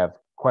really have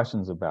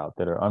questions about,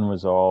 that are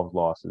unresolved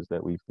losses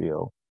that we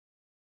feel.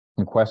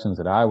 And questions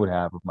that I would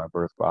have of my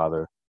birth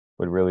father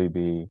would really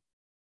be,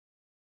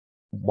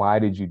 why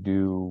did you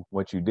do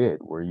what you did?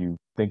 Were you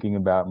thinking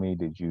about me?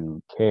 Did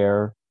you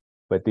care?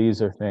 But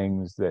these are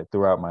things that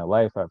throughout my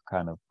life I've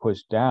kind of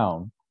pushed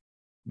down,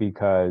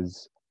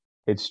 because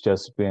it's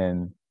just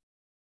been,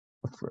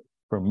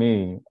 for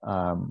me,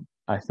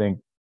 I think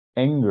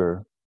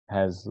anger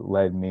has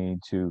led me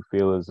to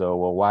feel as though,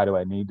 well, why do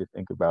I need to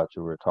think about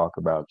you or talk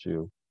about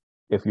you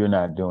if you're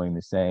not doing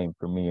the same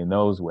for me in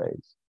those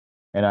ways?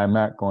 And I'm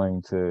not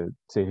going to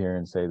sit here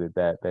and say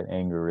that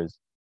anger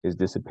is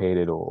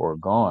dissipated or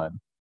gone.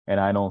 And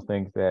I don't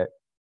think that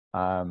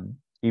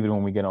even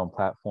when we get on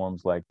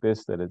platforms like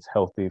this, that it's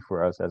healthy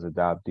for us as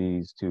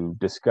adoptees to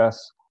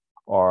discuss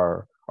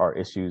our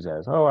issues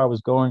as, oh, I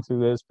was going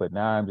through this, but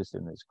now I'm just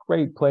in this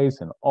great place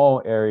in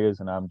all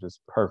areas and I'm just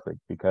perfect,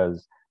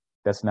 because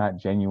that's not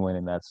genuine,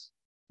 and that's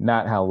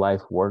not how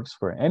life works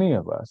for any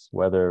of us,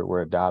 whether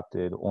we're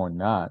adopted or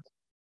not.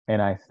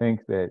 And I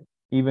think that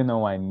even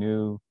though I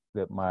knew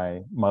that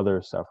my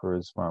mother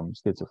suffers from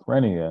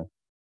schizophrenia,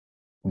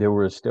 there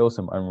were still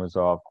some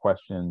unresolved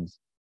questions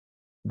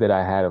that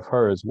I had of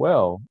her as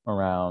well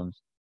around,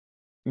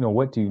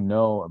 what do you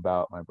know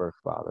about my birth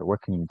father?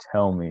 What can you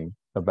tell me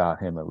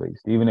about him, at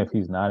least? Even if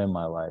he's not in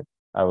my life,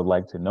 I would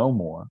like to know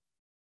more.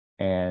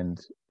 And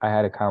I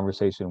had a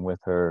conversation with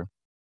her,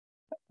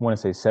 I want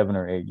to say 7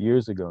 or 8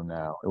 years ago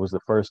now. It was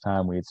the first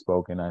time we had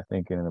spoken, I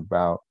think, in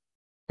about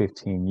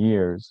 15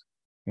 years.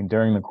 And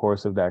during the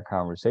course of that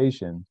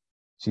conversation,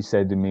 she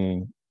said to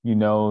me, you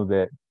know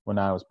that when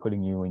I was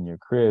putting you in your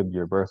crib,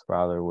 your birth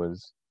father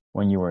was,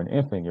 when you were an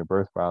infant, your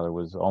birth father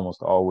was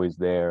almost always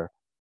there.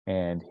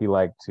 And he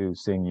liked to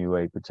sing you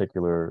a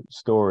particular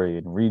story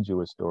and read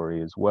you a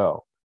story as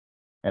well.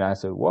 And I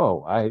said,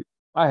 whoa,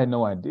 I had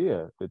no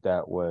idea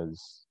that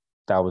was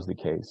the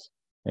case.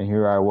 And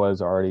here I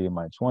was already in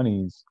my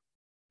 20s,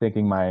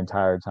 thinking my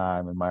entire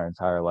time and my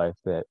entire life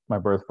that my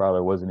birth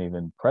father wasn't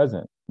even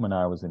present when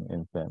I was an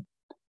infant.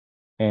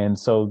 And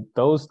so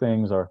those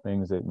things are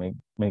things that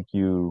make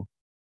you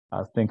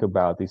think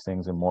about these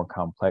things in more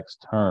complex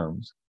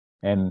terms.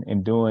 And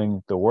in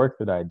doing the work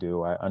that I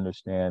do, I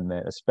understand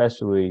that,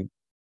 especially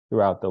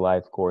throughout the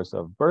life course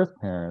of birth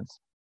parents,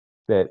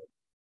 that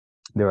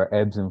there are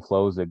ebbs and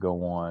flows that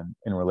go on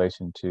in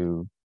relation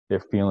to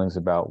their feelings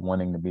about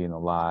wanting to be in the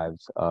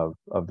lives of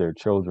their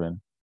children.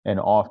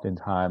 And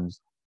oftentimes,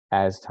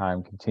 as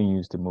time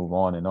continues to move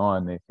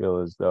on, they feel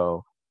as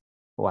though,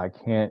 well, I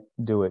can't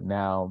do it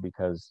now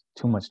because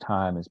too much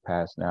time has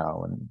passed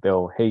now, and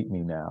they'll hate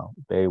me now.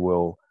 They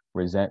will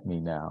resent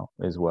me now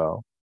as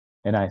well.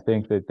 And I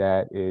think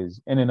that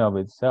is, in and of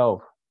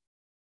itself,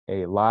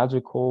 a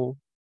logical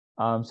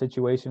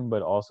situation,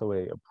 but also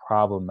a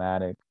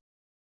problematic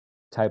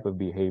type of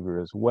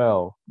behavior as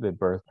well that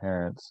birth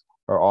parents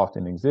are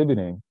often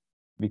exhibiting.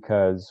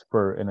 Because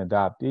for an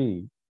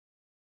adoptee,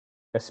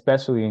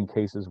 especially in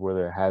cases where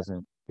there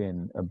hasn't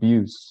been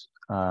abuse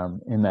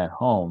in that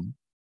home,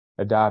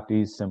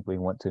 adoptees simply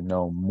want to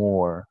know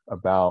more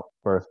about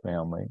birth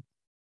family.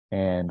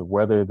 And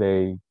whether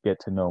they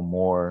get to know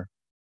more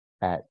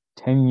at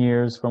 10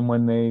 years from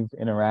when they've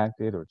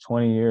interacted, or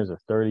 20 years or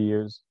 30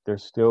 years, they're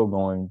still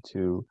going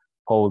to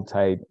hold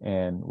tight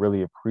and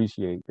really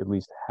appreciate at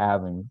least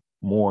having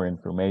more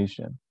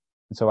information.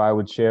 And so I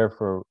would share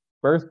for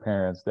birth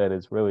parents that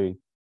it's really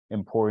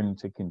important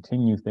to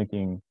continue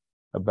thinking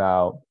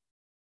about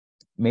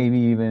maybe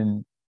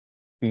even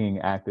being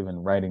active in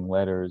writing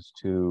letters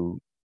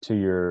to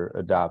your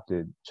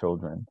adopted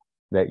children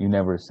that you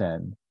never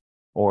send,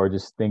 or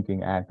just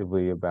thinking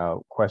actively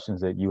about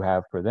questions that you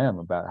have for them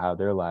about how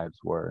their lives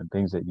were and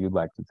things that you'd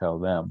like to tell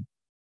them.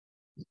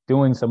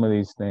 Doing some of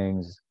these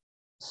things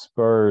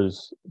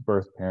spurs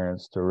birth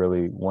parents to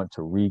really want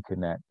to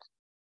reconnect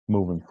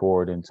moving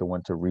forward and to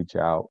want to reach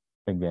out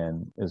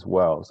again as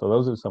well. So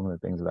those are some of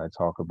the things that I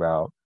talk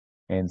about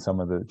in some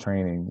of the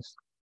trainings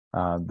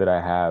that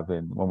I have,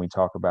 and when we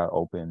talk about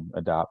open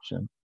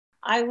adoption.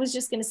 I was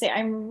just going to say,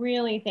 I'm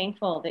really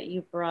thankful that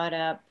you brought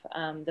up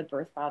the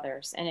birth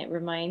fathers, and it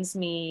reminds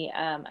me.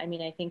 I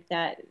mean, I think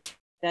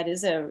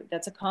that's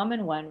a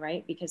common one,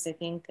 right? Because I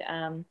think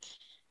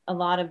a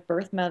lot of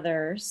birth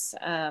mothers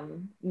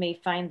may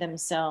find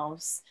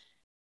themselves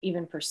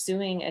even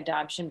pursuing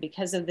adoption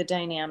because of the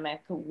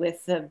dynamic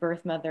with the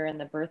birth mother and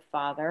the birth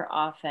father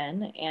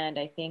often. And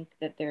I think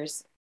that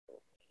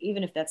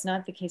even if that's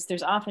not the case,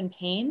 there's often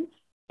pain.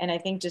 And I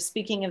think, just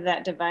speaking of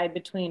that divide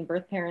between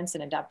birth parents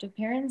and adoptive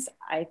parents,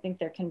 I think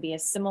there can be a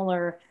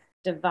similar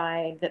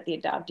divide that the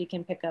adoptee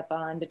can pick up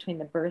on between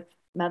the birth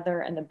mother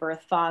and the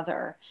birth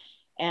father.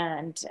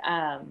 And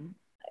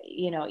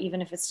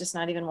even if it's just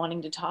not even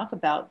wanting to talk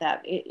about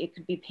that, it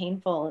could be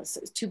painful. It's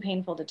too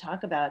painful to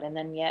talk about. And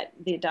then yet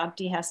the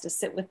adoptee has to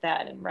sit with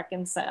that and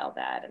reconcile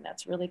that. And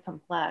that's really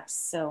complex.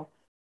 So,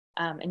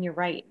 and you're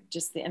right,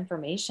 just the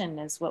information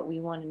is what we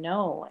want to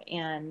know.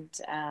 And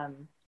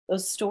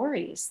those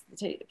stories,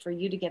 for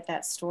you to get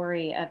that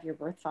story of your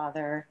birth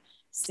father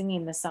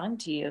singing the song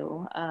to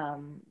you,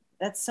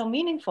 that's so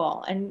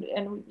meaningful.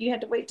 And you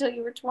had to wait till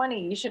you were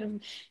 20. You should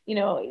have,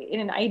 in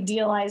an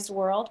idealized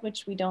world,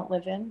 which we don't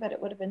live in, but it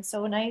would have been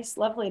so nice,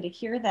 lovely to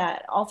hear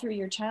that all through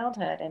your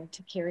childhood and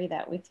to carry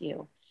that with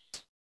you.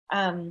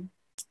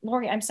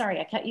 Lori, I'm sorry,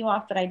 I cut you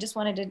off, but I just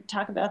wanted to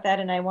talk about that.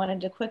 And I wanted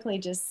to quickly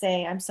just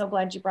say, I'm so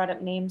glad you brought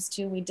up names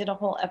too. We did a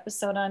whole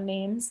episode on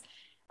names.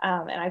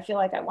 And I feel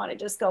like I want to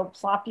just go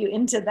plop you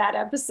into that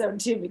episode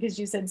too, because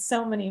you said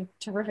so many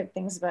terrific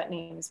things about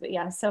names. But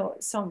yeah, so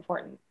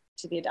important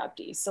to the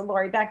adoptees. So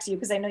Lori, back to you,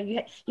 because I know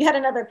you had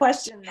another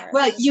question there.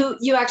 Well,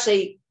 you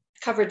actually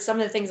covered some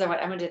of the things I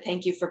wanted to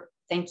thank you,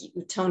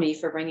 Tony,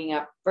 for bringing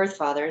up birth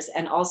fathers,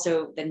 and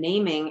also the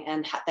naming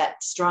and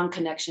that strong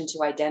connection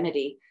to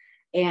identity,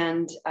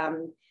 and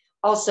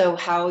also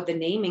how the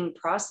naming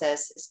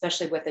process,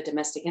 especially with a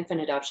domestic infant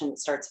adoption that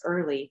starts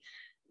early,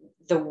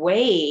 the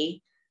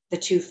way the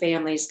two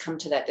families come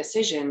to that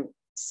decision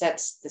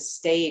sets the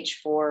stage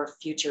for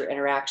future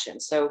interaction.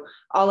 So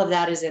all of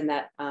that is in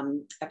that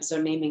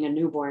episode, Naming a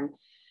Newborn.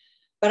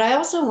 But I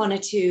also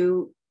wanted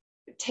to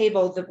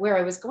table where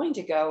I was going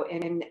to go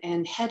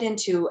and head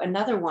into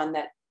another one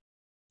that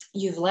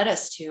you've led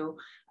us to,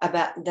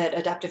 about that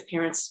adoptive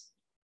parents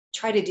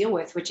try to deal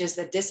with, which is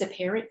the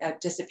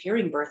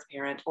disappearing birth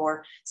parent,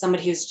 or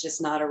somebody who's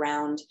just not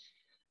around,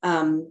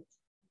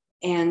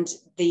 and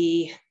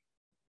the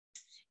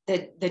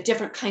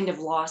different kind of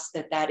loss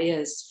that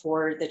is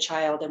for the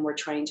child, and we're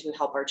trying to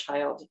help our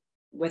child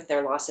with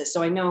their losses.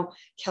 So I know,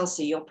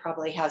 Kelsey, you'll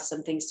probably have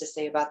some things to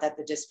say about that,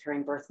 the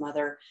disappearing birth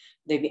mother,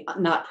 the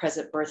not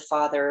present birth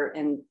father,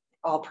 and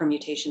all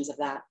permutations of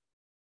that.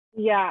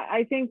 Yeah,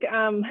 I think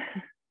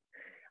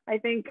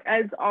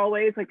as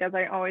always, like, as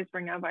I always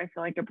bring up, I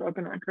feel like a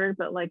broken record,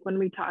 but like when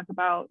we talk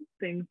about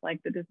things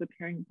like the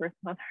disappearing birth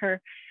mother,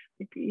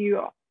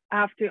 you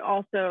have to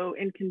also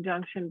in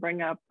conjunction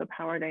bring up the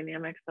power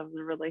dynamics of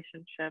the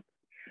relationship.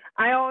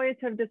 I always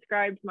have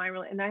described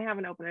and I have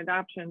an open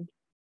adoption.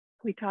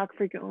 We talk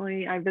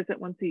frequently. I visit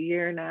once a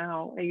year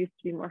now. I used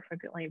to be more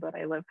frequently, but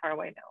I live far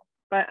away now.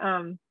 But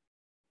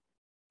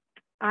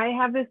I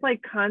have this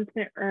like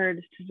constant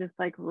urge to just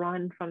like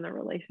run from the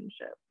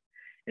relationship.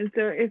 And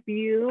so if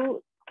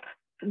you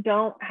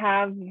don't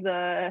have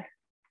I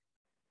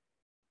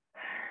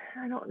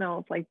don't know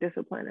if like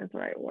discipline is the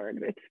right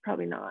word, it's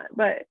probably not,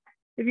 but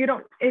if you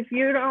don't,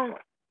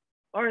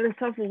 or the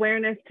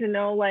self-awareness to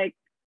know like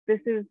this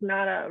is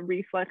not a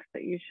reflex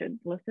that you should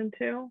listen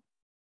to,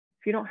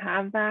 if you don't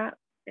have that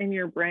in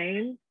your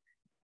brain,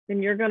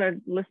 then you're going to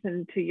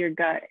listen to your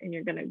gut and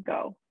you're going to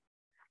go,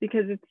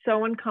 because it's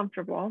so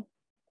uncomfortable,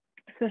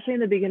 especially in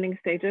the beginning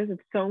stages.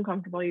 It's so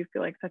uncomfortable. You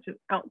feel like such an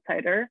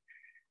outsider,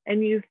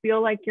 and you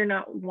feel like you're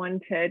not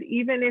wanted,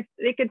 even if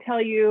they could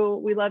tell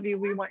you, we love you,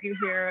 we want you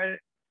here,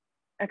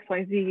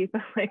 XYZ,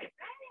 but like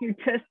you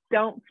just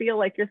don't feel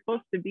like you're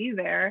supposed to be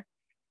there.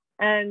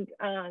 And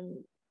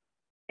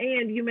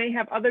you may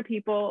have other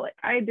people.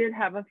 I did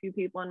have a few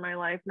people in my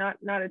life, not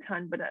a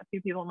ton, but a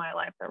few people in my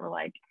life that were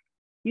like,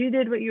 you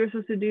did what you were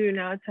supposed to do,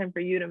 now it's time for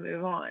you to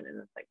move on. And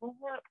it's like, well,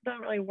 it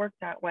doesn't really work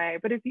that way.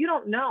 But if you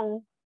don't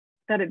know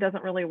that it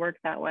doesn't really work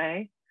that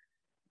way,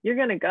 you're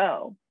going to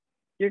go.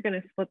 You're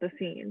going to split the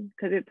scene,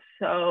 because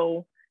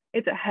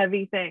it's a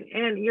heavy thing,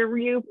 and you're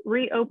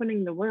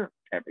reopening the wound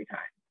every time.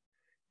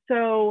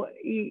 So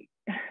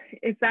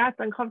if that's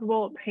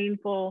uncomfortable,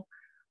 painful,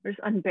 or just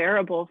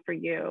unbearable for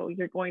you,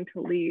 you're going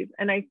to leave.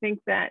 And I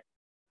think that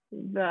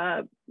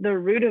the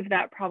root of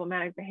that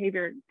problematic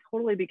behavior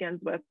totally begins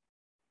with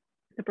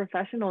the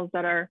professionals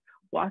that are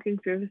walking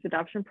through this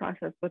adoption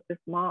process with this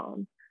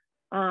mom.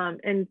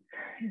 And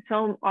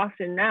so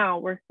often now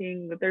we're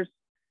seeing that there's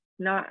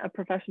not a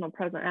professional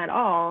present at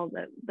all,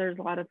 that there's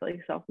a lot of like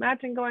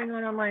self-matching going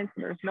on online.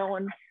 So there's no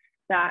one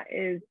that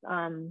is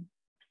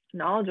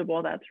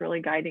knowledgeable that's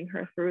really guiding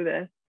her through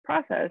this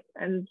process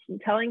and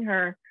telling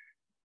her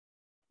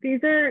this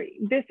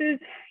is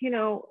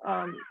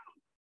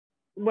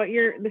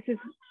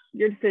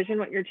your decision,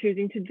 what you're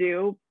choosing to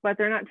do. But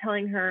they're not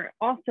telling her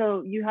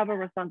also you have a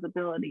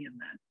responsibility in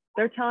this.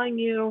 They're telling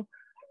you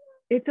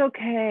it's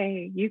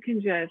okay, you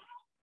can just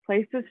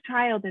place this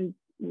child and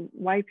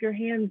wipe your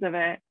hands of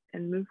it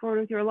and move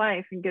forward with your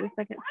life and get a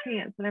second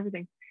chance and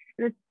everything.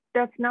 And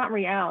that's not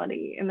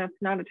reality, and that's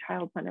not a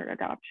child-centered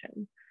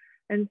adoption.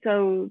 And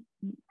so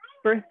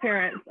birth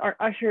parents are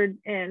ushered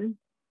in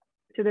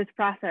to this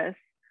process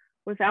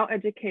without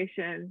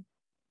education,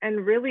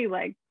 and really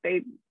like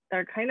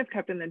they're kind of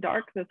kept in the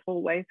dark this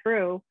whole way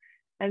through.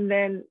 And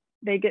then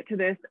they get to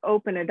this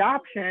open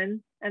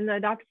adoption, and the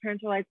adoptive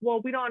parents are like,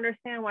 well, we don't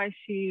understand why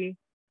she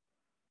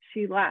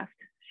left.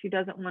 She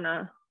doesn't want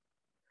to.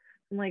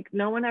 I'm like,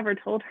 no one ever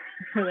told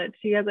her that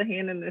she has a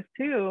hand in this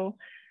too.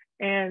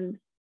 And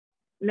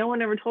no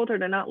one ever told her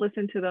to not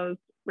listen to those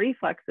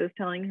reflexes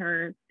telling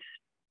her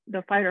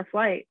the fight or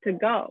flight to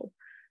go.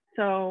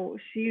 So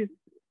she's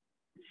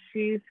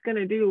going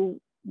to do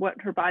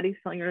what her body's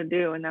telling her to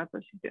do, and that's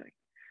what she's doing.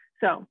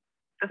 So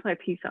that's my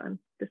piece on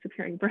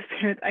disappearing birth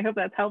parents. I hope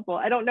that's helpful.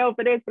 I don't know if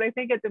it is, but I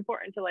think it's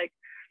important to like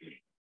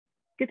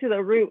get to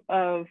the root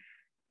of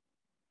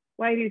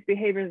why these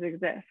behaviors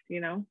exist,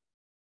 you know?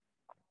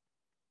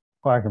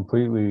 Well, I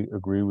completely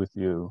agree with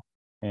you.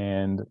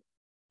 And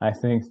I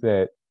think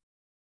that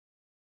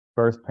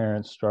birth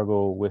parents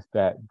struggle with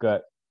that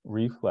gut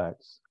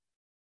reflex.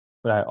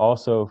 But I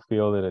also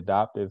feel that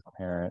adoptive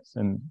parents,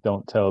 and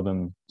don't tell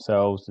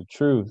themselves the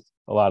truth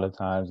a lot of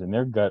times, and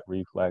their gut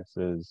reflex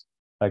is,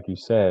 like you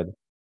said,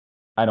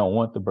 I don't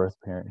want the birth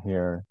parent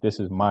here. This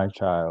is my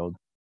child.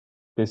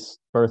 This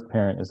birth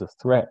parent is a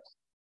threat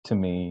to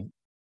me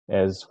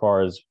as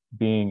far as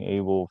being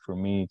able for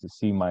me to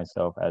see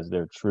myself as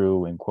their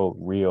true and quote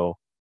real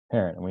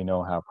parent. And we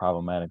know how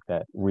problematic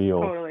that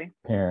real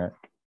parent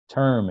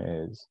term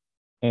is.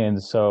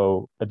 And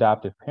so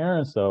adoptive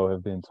parents, though,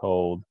 have been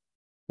told,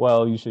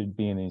 well, you should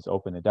be in these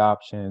open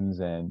adoptions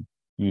and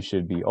you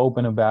should be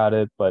open about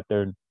it, but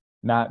they're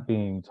not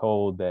being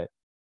told that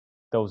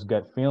those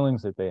gut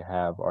feelings that they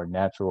have are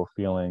natural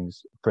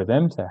feelings for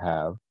them to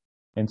have.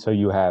 And so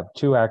you have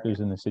two actors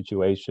in the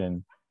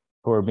situation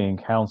who are being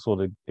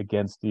counseled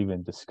against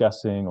even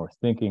discussing or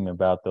thinking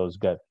about those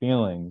gut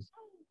feelings.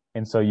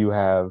 And so you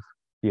have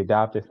the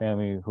adoptive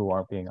family who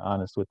aren't being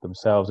honest with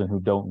themselves and who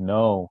don't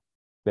know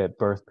that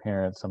birth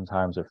parents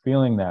sometimes are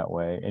feeling that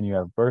way. And you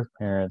have birth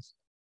parents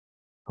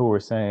who are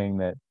saying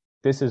that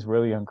this is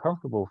really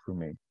uncomfortable for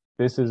me.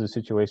 This is a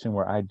situation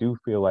where I do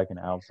feel like an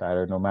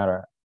outsider, no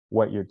matter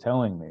what you're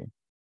telling me,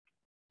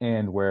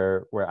 and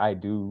where I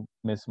do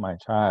miss my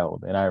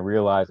child. And I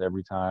realize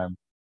every time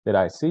that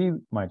I see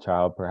my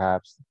child,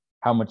 perhaps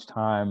how much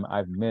time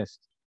I've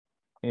missed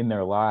in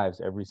their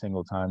lives every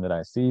single time that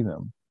I see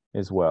them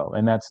as well.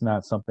 And that's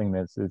not something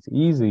that's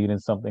easy, and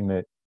it's something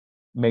that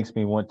makes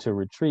me want to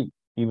retreat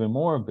even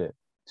more a bit,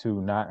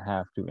 to not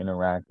have to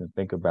interact and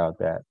think about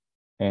that.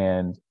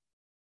 And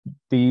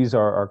these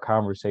are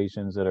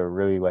conversations that are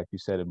really, like you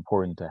said,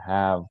 important to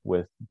have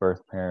with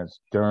birth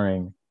parents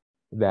during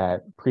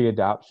that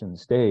pre-adoption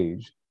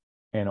stage,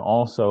 and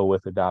also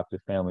with adoptive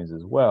families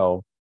as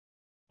well.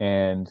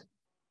 And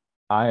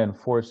I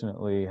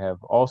unfortunately have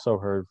also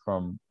heard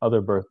from other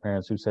birth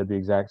parents who said the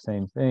exact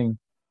same thing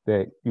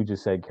that you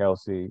just said,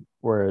 Kelsey,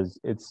 whereas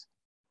it's,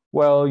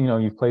 well, you know,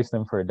 you've placed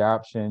them for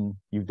adoption,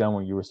 you've done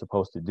what you were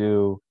supposed to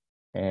do,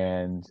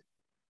 and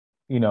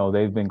you know,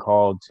 they've been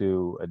called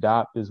to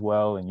adopt as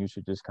well, and you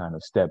should just kind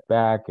of step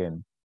back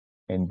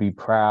and be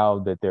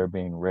proud that they're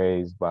being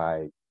raised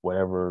by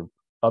whatever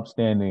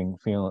upstanding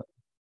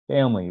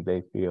family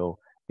they feel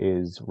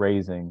is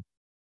raising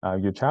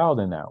your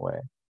child in that way.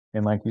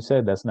 And like you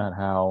said, that's not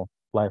how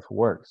life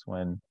works.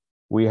 When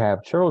we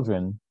have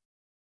children,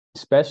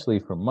 especially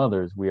for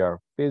mothers, we are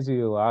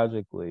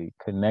physiologically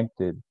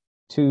connected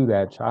to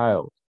that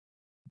child.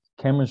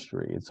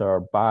 Chemistry, it's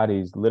our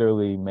bodies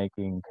literally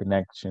making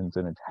connections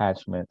and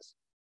attachments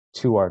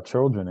to our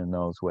children in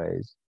those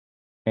ways.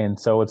 And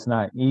so it's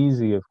not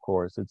easy, of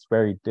course. It's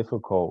very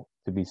difficult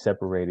to be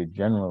separated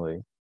generally.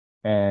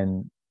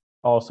 And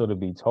also to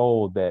be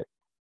told that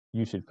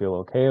you should feel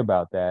okay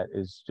about that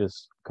is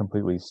just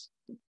completely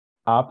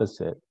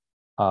opposite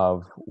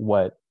of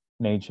what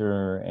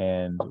nature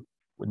and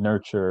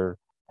nurture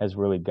has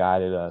really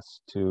guided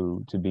us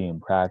to be in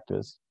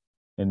practice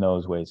in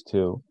those ways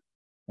too.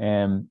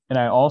 And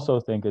I also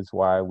think it's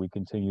why we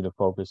continue to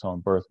focus on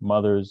birth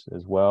mothers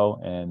as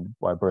well, and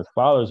why birth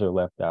fathers are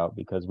left out,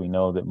 because we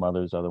know that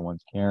mothers are the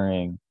ones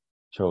carrying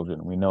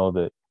children. We know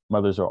that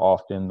mothers are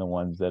often the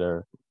ones that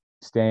are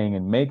staying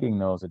and making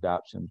those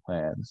adoption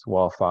plans,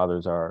 while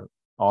fathers are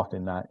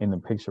often not in the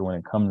picture when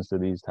it comes to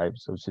these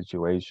types of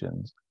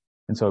situations.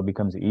 And so it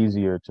becomes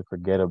easier to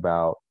forget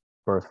about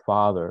birth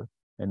father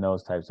in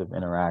those types of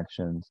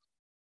interactions.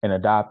 An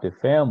adoptive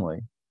family,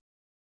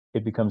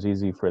 it becomes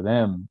easy for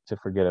them to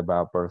forget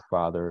about birth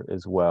father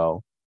as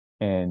well,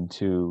 and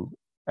to,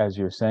 as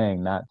you're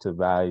saying, not to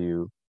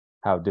value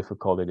how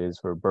difficult it is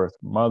for birth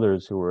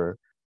mothers who are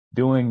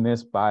doing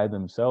this by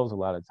themselves a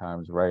lot of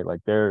times, right?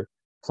 Like they're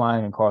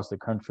flying across the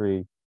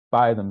country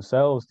by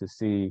themselves to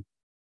see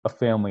a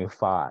family of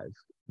 5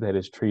 that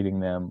is treating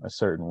them a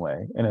certain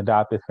way. And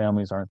adoptive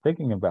families aren't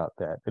thinking about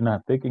that. They're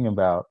not thinking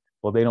about,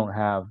 well, they don't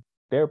have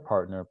their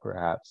partner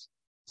perhaps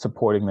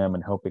supporting them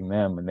and helping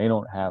them, and they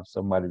don't have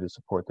somebody to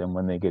support them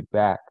when they get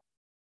back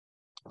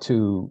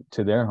to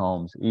their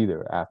homes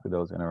either after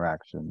those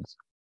interactions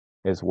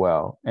as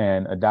well.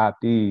 And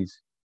adoptees,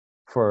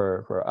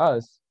 for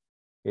us,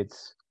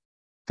 it's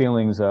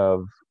feelings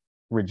of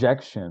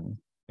rejection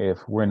if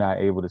we're not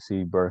able to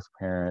see birth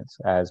parents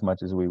as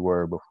much as we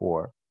were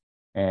before,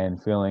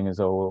 and feeling as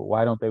though, well,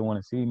 why don't they want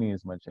to see me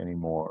as much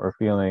anymore? Or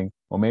feeling,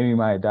 well, maybe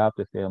my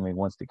adoptive family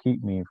wants to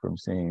keep me from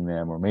seeing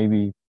them, or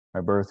maybe my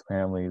birth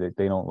family, that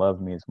they don't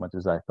love me as much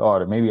as I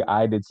thought, or maybe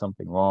I did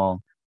something wrong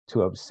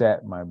to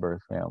upset my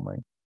birth family.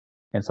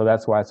 And so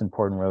that's why it's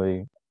important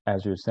really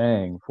as you're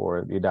saying,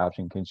 for the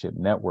Adoption Kinship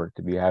Network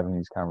to be having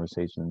these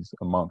conversations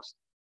amongst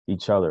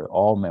each other,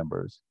 all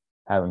members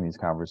having these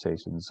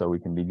conversations, so we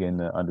can begin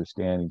to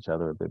understand each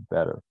other a bit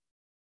better.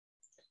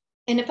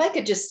 And if I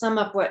could just sum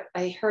up what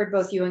I heard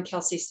both you and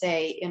Kelsey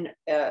say,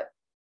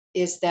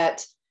 is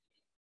that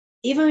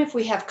even if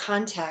we have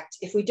contact,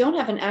 if we don't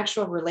have an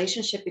actual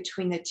relationship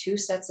between the two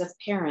sets of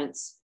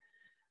parents,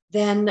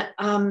 then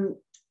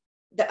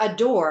a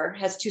door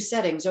has two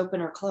settings,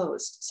 open or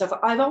closed. So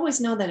I've always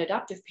known that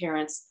adoptive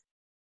parents,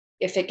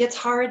 if it gets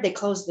hard, they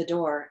close the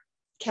door.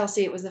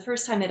 Kelsey, it was the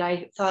first time that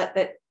I thought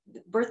that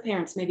birth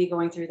parents may be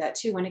going through that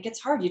too. When it gets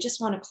hard, you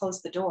just want to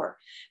close the door.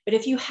 But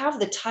if you have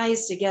the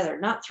ties together,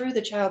 not through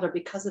the child or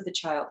because of the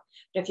child,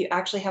 but if you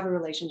actually have a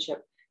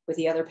relationship with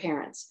the other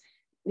parents,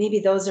 maybe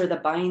those are the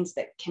binds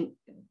that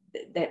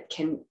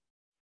can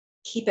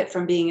keep it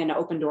from being an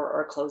open door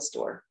or a closed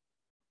door.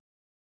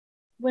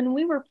 When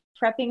we were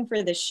prepping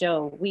for the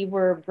show, we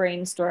were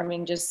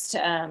brainstorming just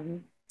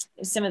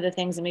some of the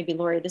things, and maybe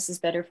Lori, this is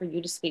better for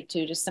you to speak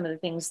to, just some of the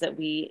things that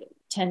we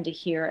tend to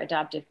hear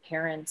adoptive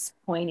parents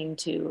pointing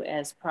to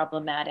as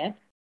problematic.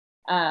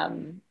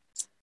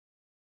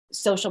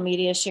 Social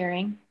media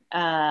sharing,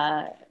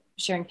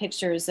 sharing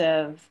pictures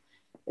of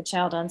the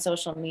child on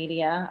social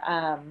media,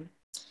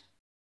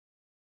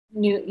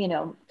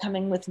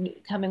 coming with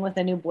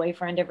a new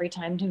boyfriend every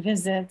time to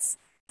visits,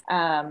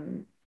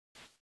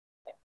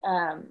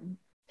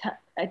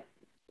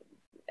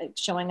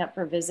 showing up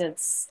for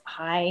visits.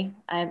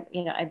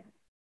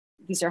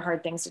 These are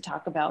hard things to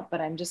talk about,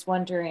 but I'm just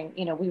wondering,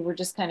 we were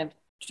just kind of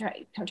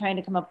trying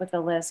to come up with a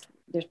list.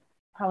 There's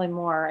probably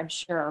more, I'm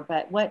sure,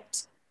 but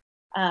what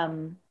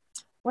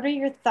are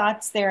your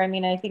thoughts there? I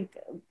mean, I think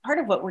part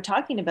of what we're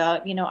talking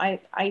about,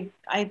 I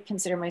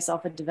consider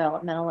myself a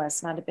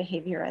developmentalist, not a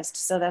behaviorist.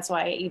 So that's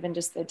why even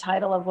just the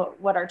title of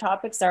what our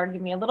topics are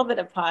give me a little bit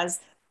of pause,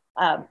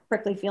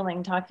 prickly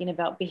feeling talking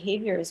about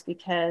behaviors,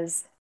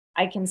 because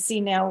I can see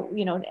now,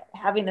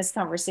 having this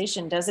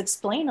conversation does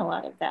explain a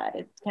lot of that.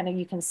 It kind of,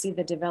 you can see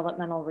the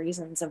developmental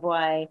reasons of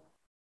why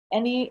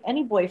any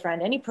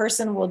boyfriend, any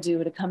person will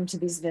do to come to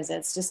these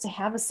visits, just to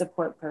have a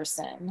support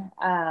person.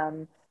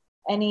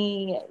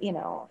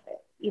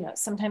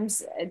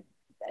 Sometimes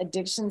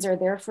addictions are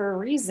there for a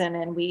reason,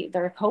 and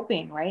they're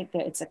coping, right?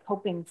 It's a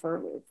coping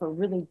for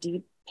really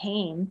deep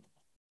pain.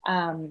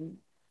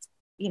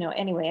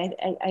 Anyway,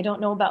 I don't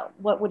know about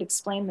what would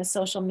explain the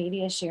social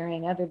media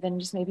sharing, other than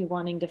just maybe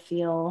wanting to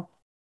feel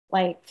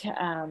like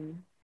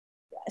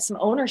some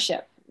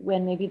ownership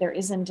when maybe there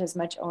isn't as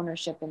much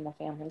ownership in the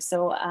family.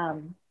 So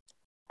I'm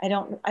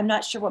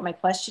not sure what my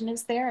question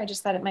is there. I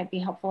just thought it might be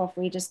helpful if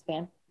we just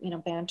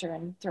banter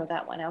and throw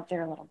that one out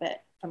there a little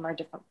bit from our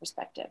different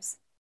perspectives.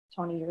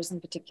 Tony, yours in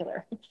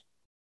particular.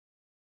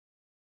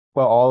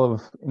 Well, all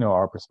of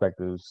our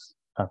perspectives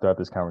throughout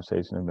this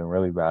conversation have been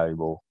really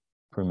valuable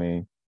for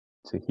me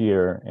to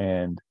hear,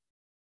 and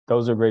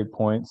those are great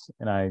points.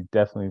 And I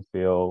definitely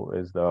feel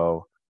as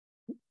though,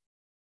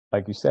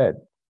 like you said,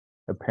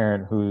 a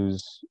parent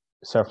who's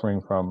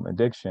suffering from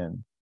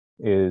addiction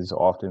is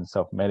often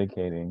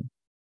self-medicating,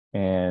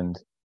 and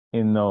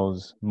in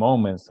those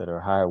moments that are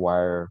high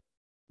wire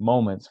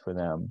moments for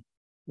them,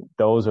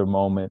 those are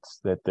moments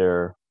that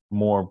they're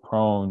more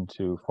prone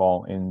to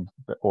fall in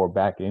or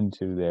back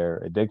into their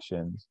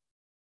addictions.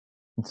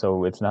 And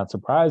so it's not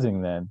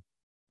surprising then,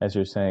 as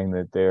you're saying,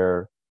 that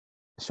they're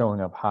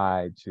showing up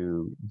high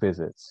to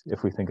visits.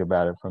 If we think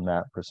about it from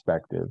that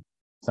perspective,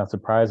 it's not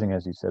surprising,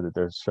 as you said, that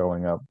they're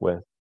showing up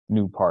with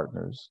new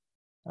partners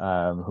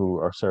who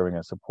are serving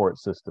as support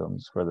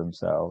systems for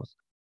themselves.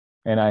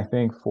 And I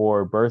think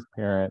for birth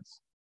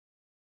parents,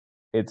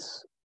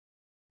 it's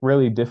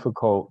really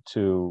difficult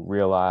to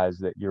realize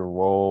that your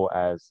role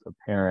as a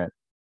parent,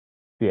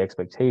 the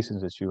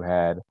expectations that you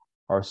had,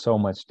 are so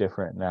much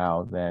different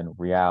now than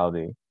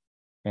reality,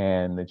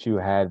 and that you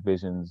had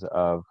visions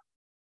of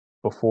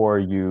before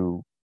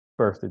you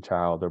birthed a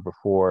child, or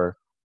before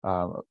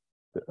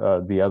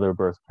the other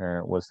birth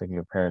parent was thinking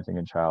of parenting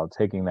a child,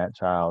 taking that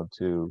child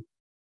to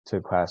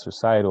class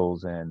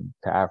recitals and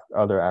to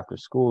other after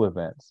school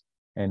events.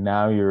 And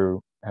now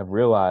you have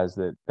realized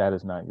that that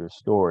is not your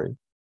story.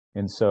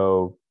 And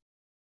so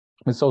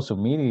with social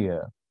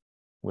media,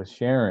 with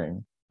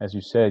sharing, as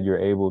you said, you're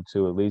able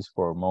to, at least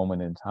for a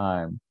moment in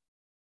time,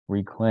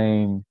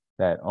 reclaim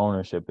that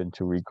ownership and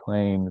to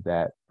reclaim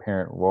that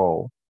parent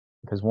role.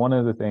 Because one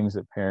of the things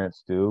that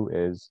parents do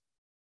is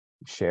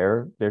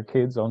share their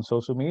kids on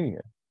social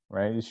media,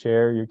 right? You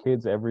share your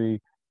kids,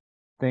 everything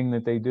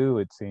that they do,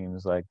 it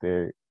seems like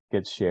they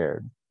gets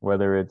shared,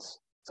 whether it's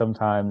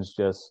sometimes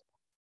just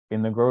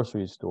in the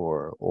grocery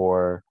store,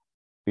 or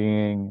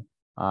being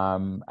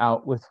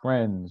out with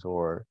friends,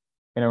 or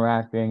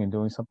interacting and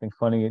doing something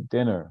funny at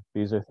dinner.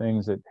 These are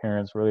things that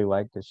parents really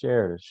like to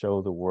share, to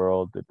show the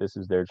world that this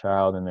is their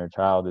child and their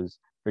child is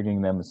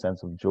bringing them a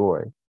sense of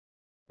joy.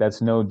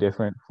 That's no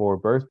different for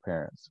birth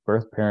parents.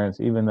 Birth parents,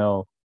 even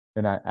though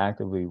they're not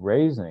actively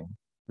raising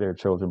their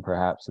children,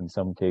 perhaps in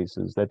some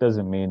cases, that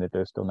doesn't mean that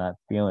they're still not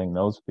feeling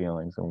those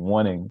feelings and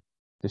wanting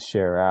to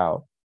share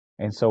out.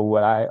 And so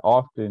what I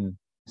often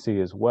see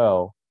as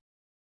well,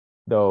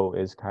 though,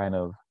 is kind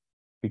of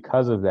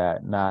because of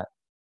that, not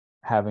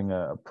having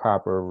a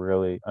proper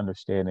really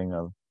understanding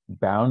of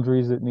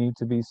boundaries that need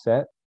to be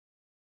set.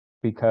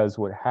 Because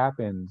what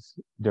happens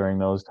during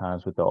those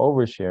times with the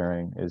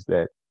oversharing is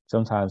that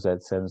sometimes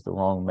that sends the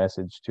wrong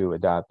message to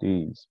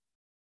adoptees.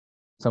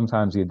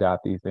 Sometimes the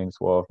adoptee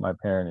thinks, well, if my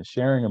parent is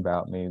sharing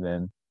about me,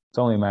 then it's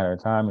only a matter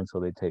of time until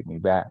they take me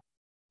back.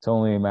 It's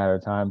only a matter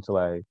of time till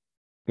I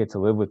get to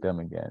live with them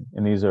again.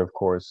 And these are, of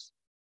course,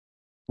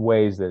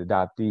 ways that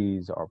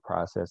adoptees are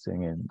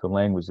processing and the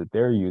language that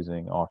they're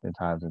using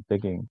oftentimes in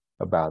thinking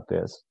about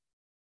this.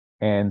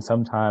 And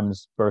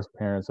sometimes birth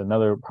parents,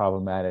 another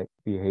problematic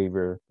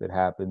behavior that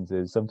happens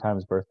is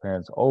sometimes birth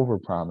parents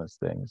overpromise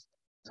things.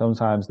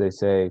 Sometimes they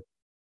say,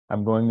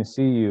 I'm going to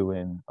see you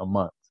in a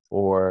month,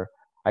 or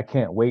I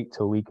can't wait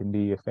till we can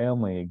be a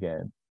family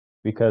again,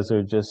 because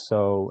they're just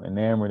so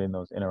enamored in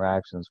those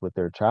interactions with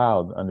their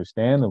child,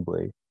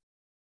 understandably,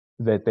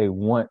 that they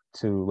want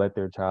to let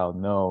their child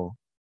know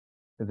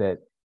that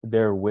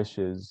their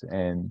wishes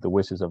and the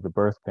wishes of the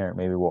birth parent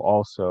maybe will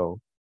also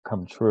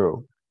come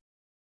true.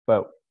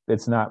 But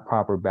it's not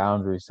proper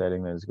boundary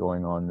setting that is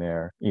going on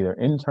there, either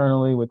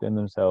internally within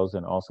themselves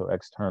and also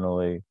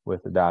externally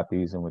with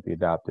adoptees and with the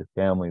adoptive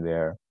family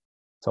there.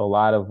 So a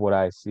lot of what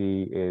I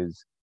see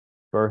is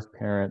birth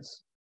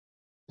parents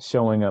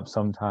showing up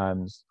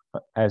sometimes,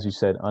 as you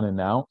said,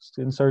 unannounced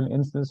in certain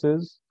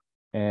instances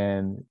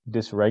and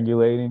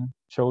dysregulating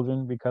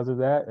children because of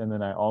that. And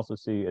then I also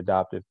see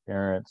adoptive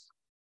parents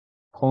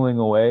pulling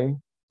away,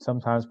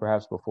 sometimes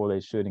perhaps before they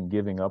should, and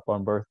giving up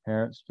on birth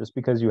parents. Just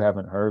because you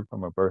haven't heard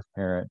from a birth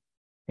parent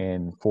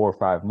in 4 or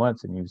 5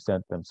 months and you've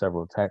sent them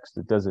several texts,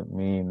 it doesn't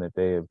mean that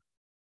they have,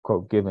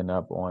 quote, given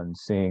up on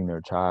seeing their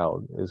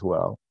child as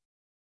well.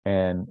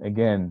 And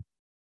again,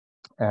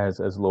 as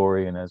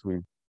Lori and as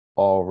we've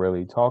all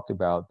really talked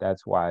about,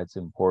 that's why it's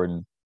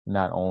important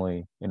not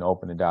only in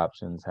open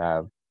adoptions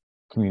have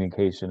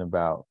communication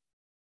about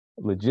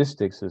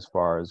logistics as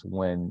far as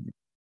when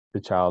the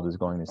child is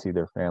going to see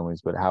their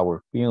families, but how we're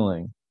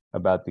feeling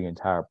about the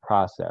entire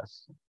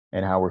process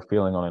and how we're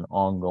feeling on an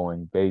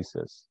ongoing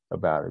basis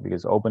about it.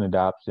 Because open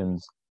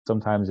adoptions,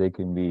 sometimes they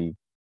can be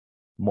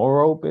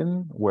more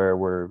open, where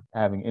we're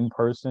having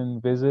in-person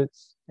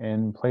visits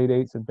and play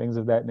dates and things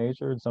of that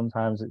nature. And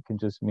sometimes it can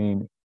just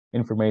mean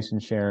information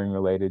sharing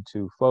related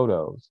to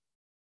photos.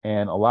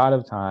 And a lot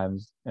of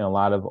times in a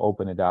lot of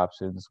open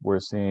adoptions, we're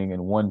seeing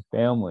in one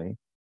family,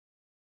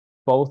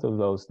 both of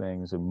those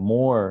things and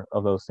more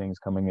of those things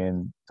coming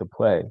into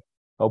play.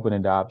 Open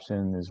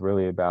adoption is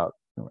really about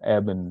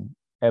ebb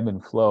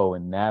and flow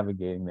and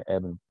navigating the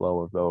ebb and flow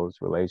of those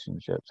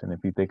relationships. And if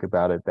you think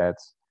about it,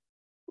 that's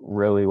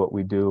really what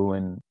we do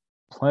in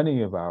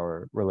plenty of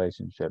our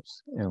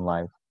relationships in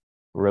life,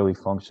 really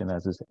function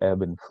as this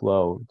ebb and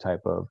flow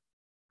type of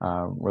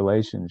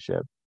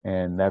relationship.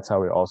 And that's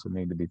how we also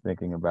need to be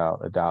thinking about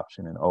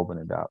adoption and open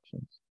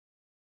adoptions.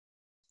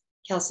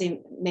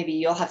 Kelsey, maybe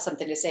you'll have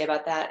something to say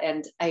about that.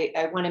 And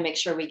I want to make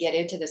sure we get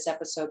into this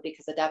episode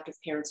because adoptive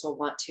parents will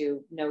want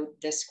to know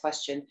this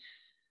question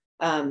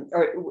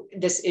or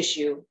this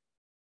issue.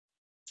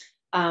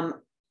 And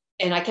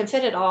I can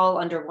fit it all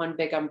under one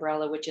big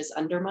umbrella, which is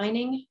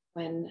undermining,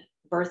 when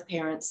birth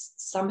parents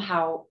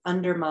somehow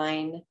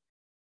undermine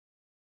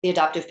the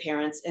adoptive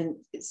parents. And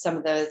some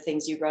of the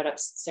things you brought up,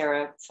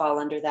 Sarah, fall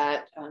under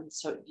that.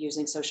 So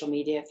using social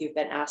media, if you've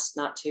been asked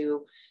not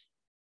to,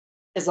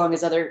 as long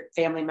as other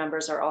family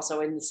members are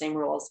also in the same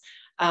roles,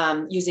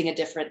 using a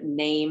different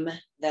name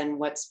than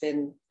what's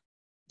been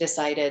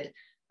decided,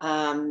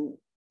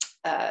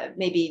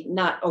 maybe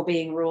not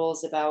obeying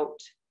rules about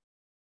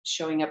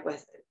showing up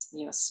with,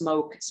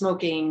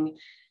 smoking,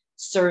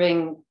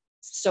 serving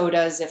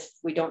sodas if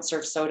we don't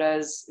serve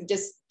sodas,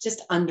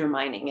 just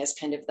undermining is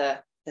kind of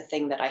the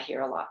thing that I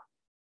hear a lot.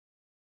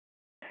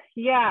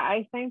 Yeah,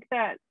 I think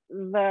that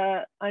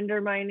the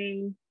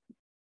undermining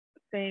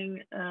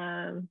thing,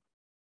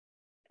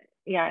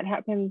 it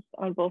happens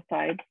on both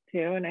sides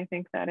too. And I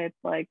think that it's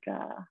like,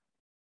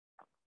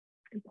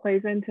 it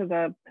plays into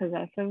the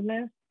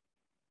possessiveness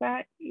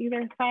that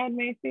either side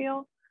may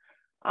feel,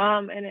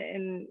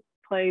 and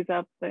plays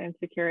up the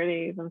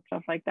insecurities and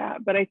stuff like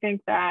that. But I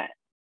think that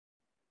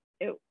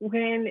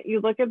when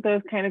you look at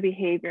those kind of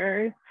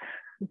behaviors,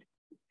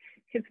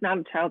 it's not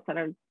a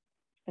child-centered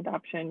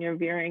adoption. You're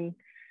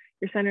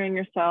centering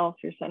yourself,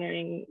 you're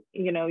centering,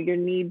 your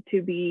need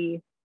to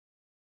be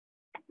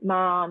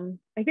mom.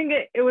 I think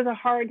it was a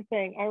hard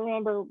thing. I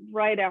remember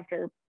right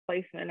after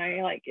placement,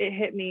 it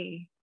hit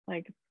me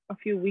like a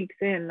few weeks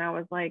in, and I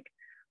was like,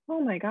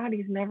 oh my God,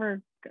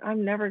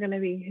 I'm never going to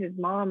be his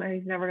mom, and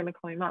he's never going to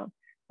call me mom.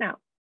 Now,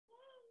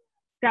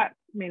 that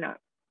may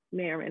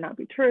or may not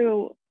be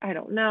true. I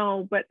don't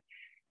know, but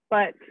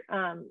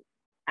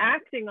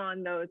acting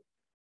on those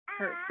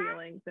hurt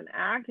feelings and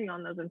acting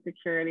on those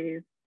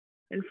insecurities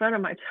in front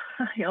of my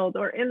child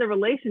or in the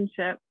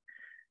relationship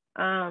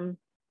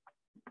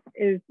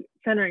is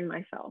centering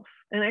myself.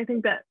 And I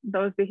think that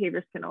those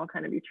behaviors can all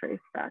kind of be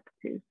traced back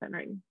to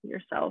centering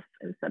yourself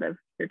instead of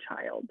your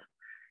child.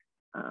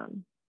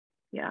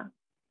 Yeah.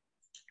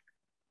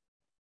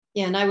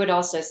 Yeah, and I would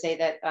also say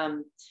that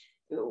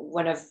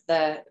one of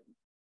the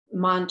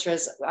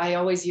mantras I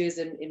always use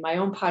in my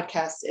own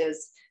podcast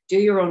is do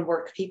your own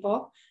work,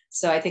 people.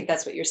 So I think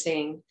that's what you're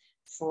saying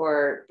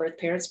for birth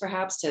parents,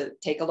 perhaps, to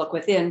take a look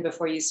within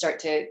before you start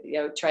to,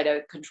 try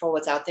to control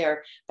what's out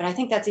there. But I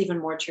think that's even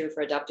more true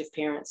for adoptive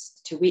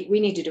parents. We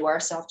need to do our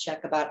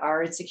self-check about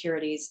our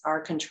insecurities, our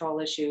control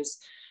issues,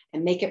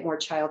 and make it more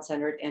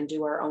child-centered and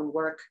do our own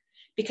work,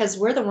 because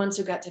we're the ones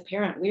who got to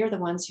parent. We are the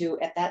ones who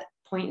at that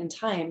point in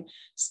time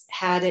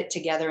had it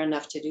together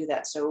enough to do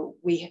that. So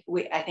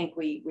I think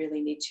we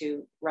really need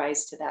to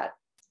rise to that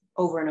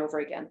over and over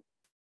again.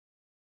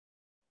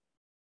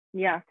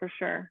 Yeah, for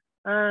sure.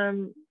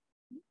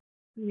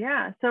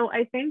 Yeah, so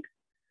I think,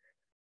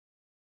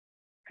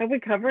 have we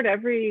covered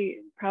every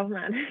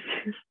problematic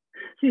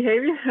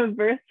behavior of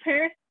birth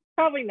parents?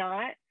 Probably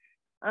not.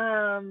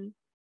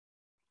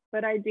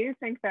 But I do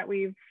think that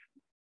we've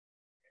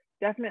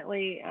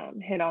definitely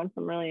hit on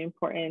some really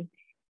important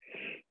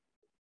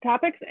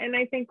topics. And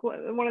I think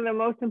one of the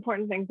most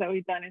important things that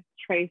we've done is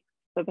trace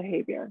the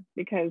behavior,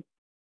 because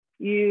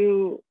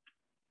you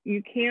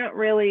can't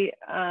really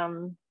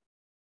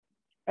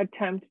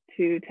attempt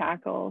to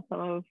tackle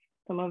some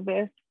of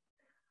this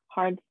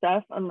hard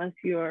stuff unless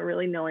you are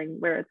really knowing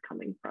where it's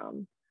coming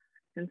from.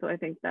 And so I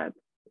think that's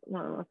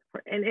one of the most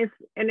important.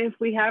 And if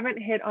we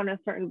haven't hit on a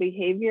certain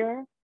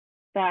behavior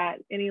that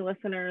any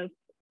listeners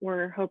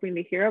were hoping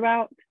to hear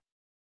about,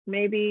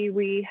 maybe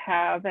we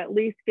have at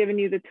least given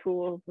you the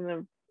tools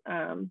and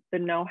the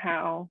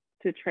know-how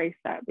to trace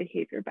that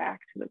behavior back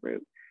to the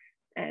root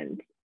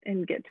and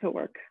get to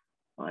work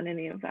on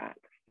any of that.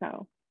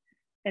 So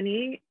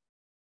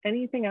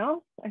anything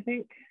else? I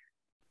think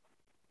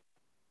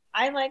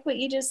I like what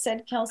you just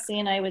said, Kelsey,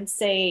 and I would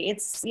say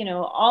it's,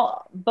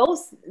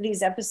 both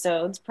these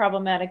episodes,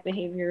 problematic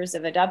behaviors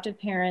of adoptive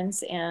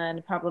parents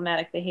and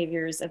problematic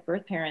behaviors of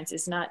birth parents,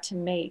 is not to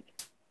make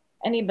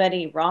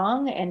anybody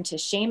wrong and to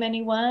shame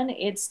anyone.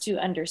 It's to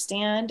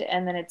understand,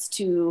 and then it's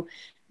to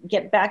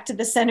get back to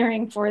the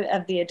centering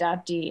of the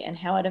adoptee and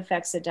how it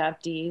affects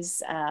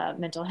adoptees'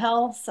 mental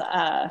health,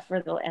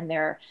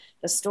 the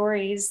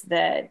stories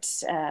that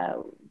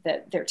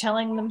they're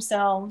telling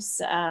themselves,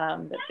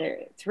 that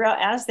they're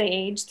as they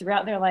age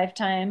throughout their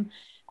lifetime,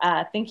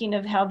 thinking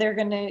of how they're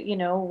going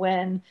to,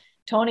 when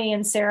Tony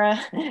and Sara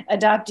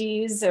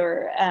adoptees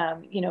or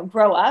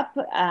grow up,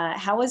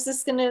 how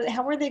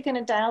are they going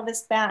to dial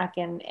this back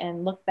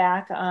and look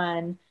back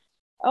on,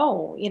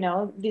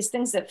 these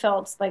things that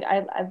felt like,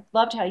 I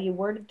loved how you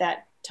worded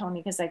that,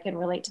 Tony, because I can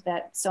relate to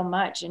that so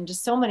much, and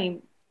just so many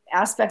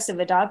aspects of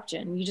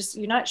adoption.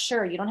 You're not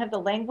sure, you don't have the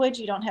language,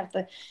 you don't have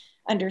the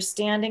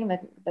understanding,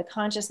 the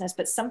consciousness,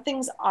 but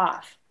something's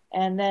off.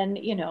 And then,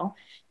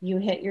 you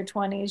hit your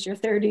 20s, your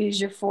 30s,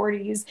 your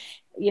 40s,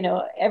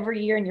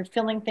 every year, and you're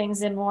filling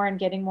things in more and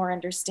getting more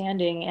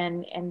understanding.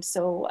 And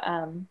so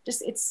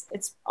just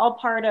it's all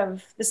part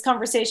of this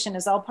conversation,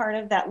 is all part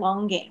of that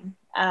long game.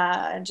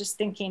 Just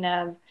thinking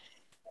of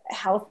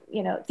how,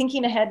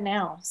 thinking ahead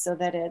now so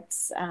that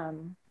it's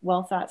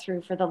well thought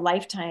through for the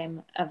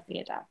lifetime of the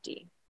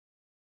adoptee.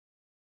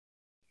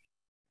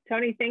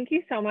 Tony, thank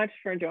you so much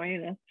for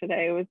joining us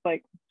today. It was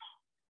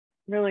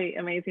really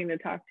amazing to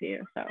talk to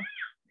you. So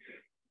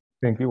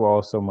thank you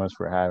all so much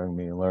for having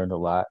me. I learned a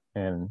lot,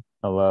 and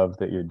I love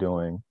that you're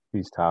doing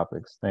these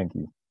topics. Thank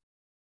you.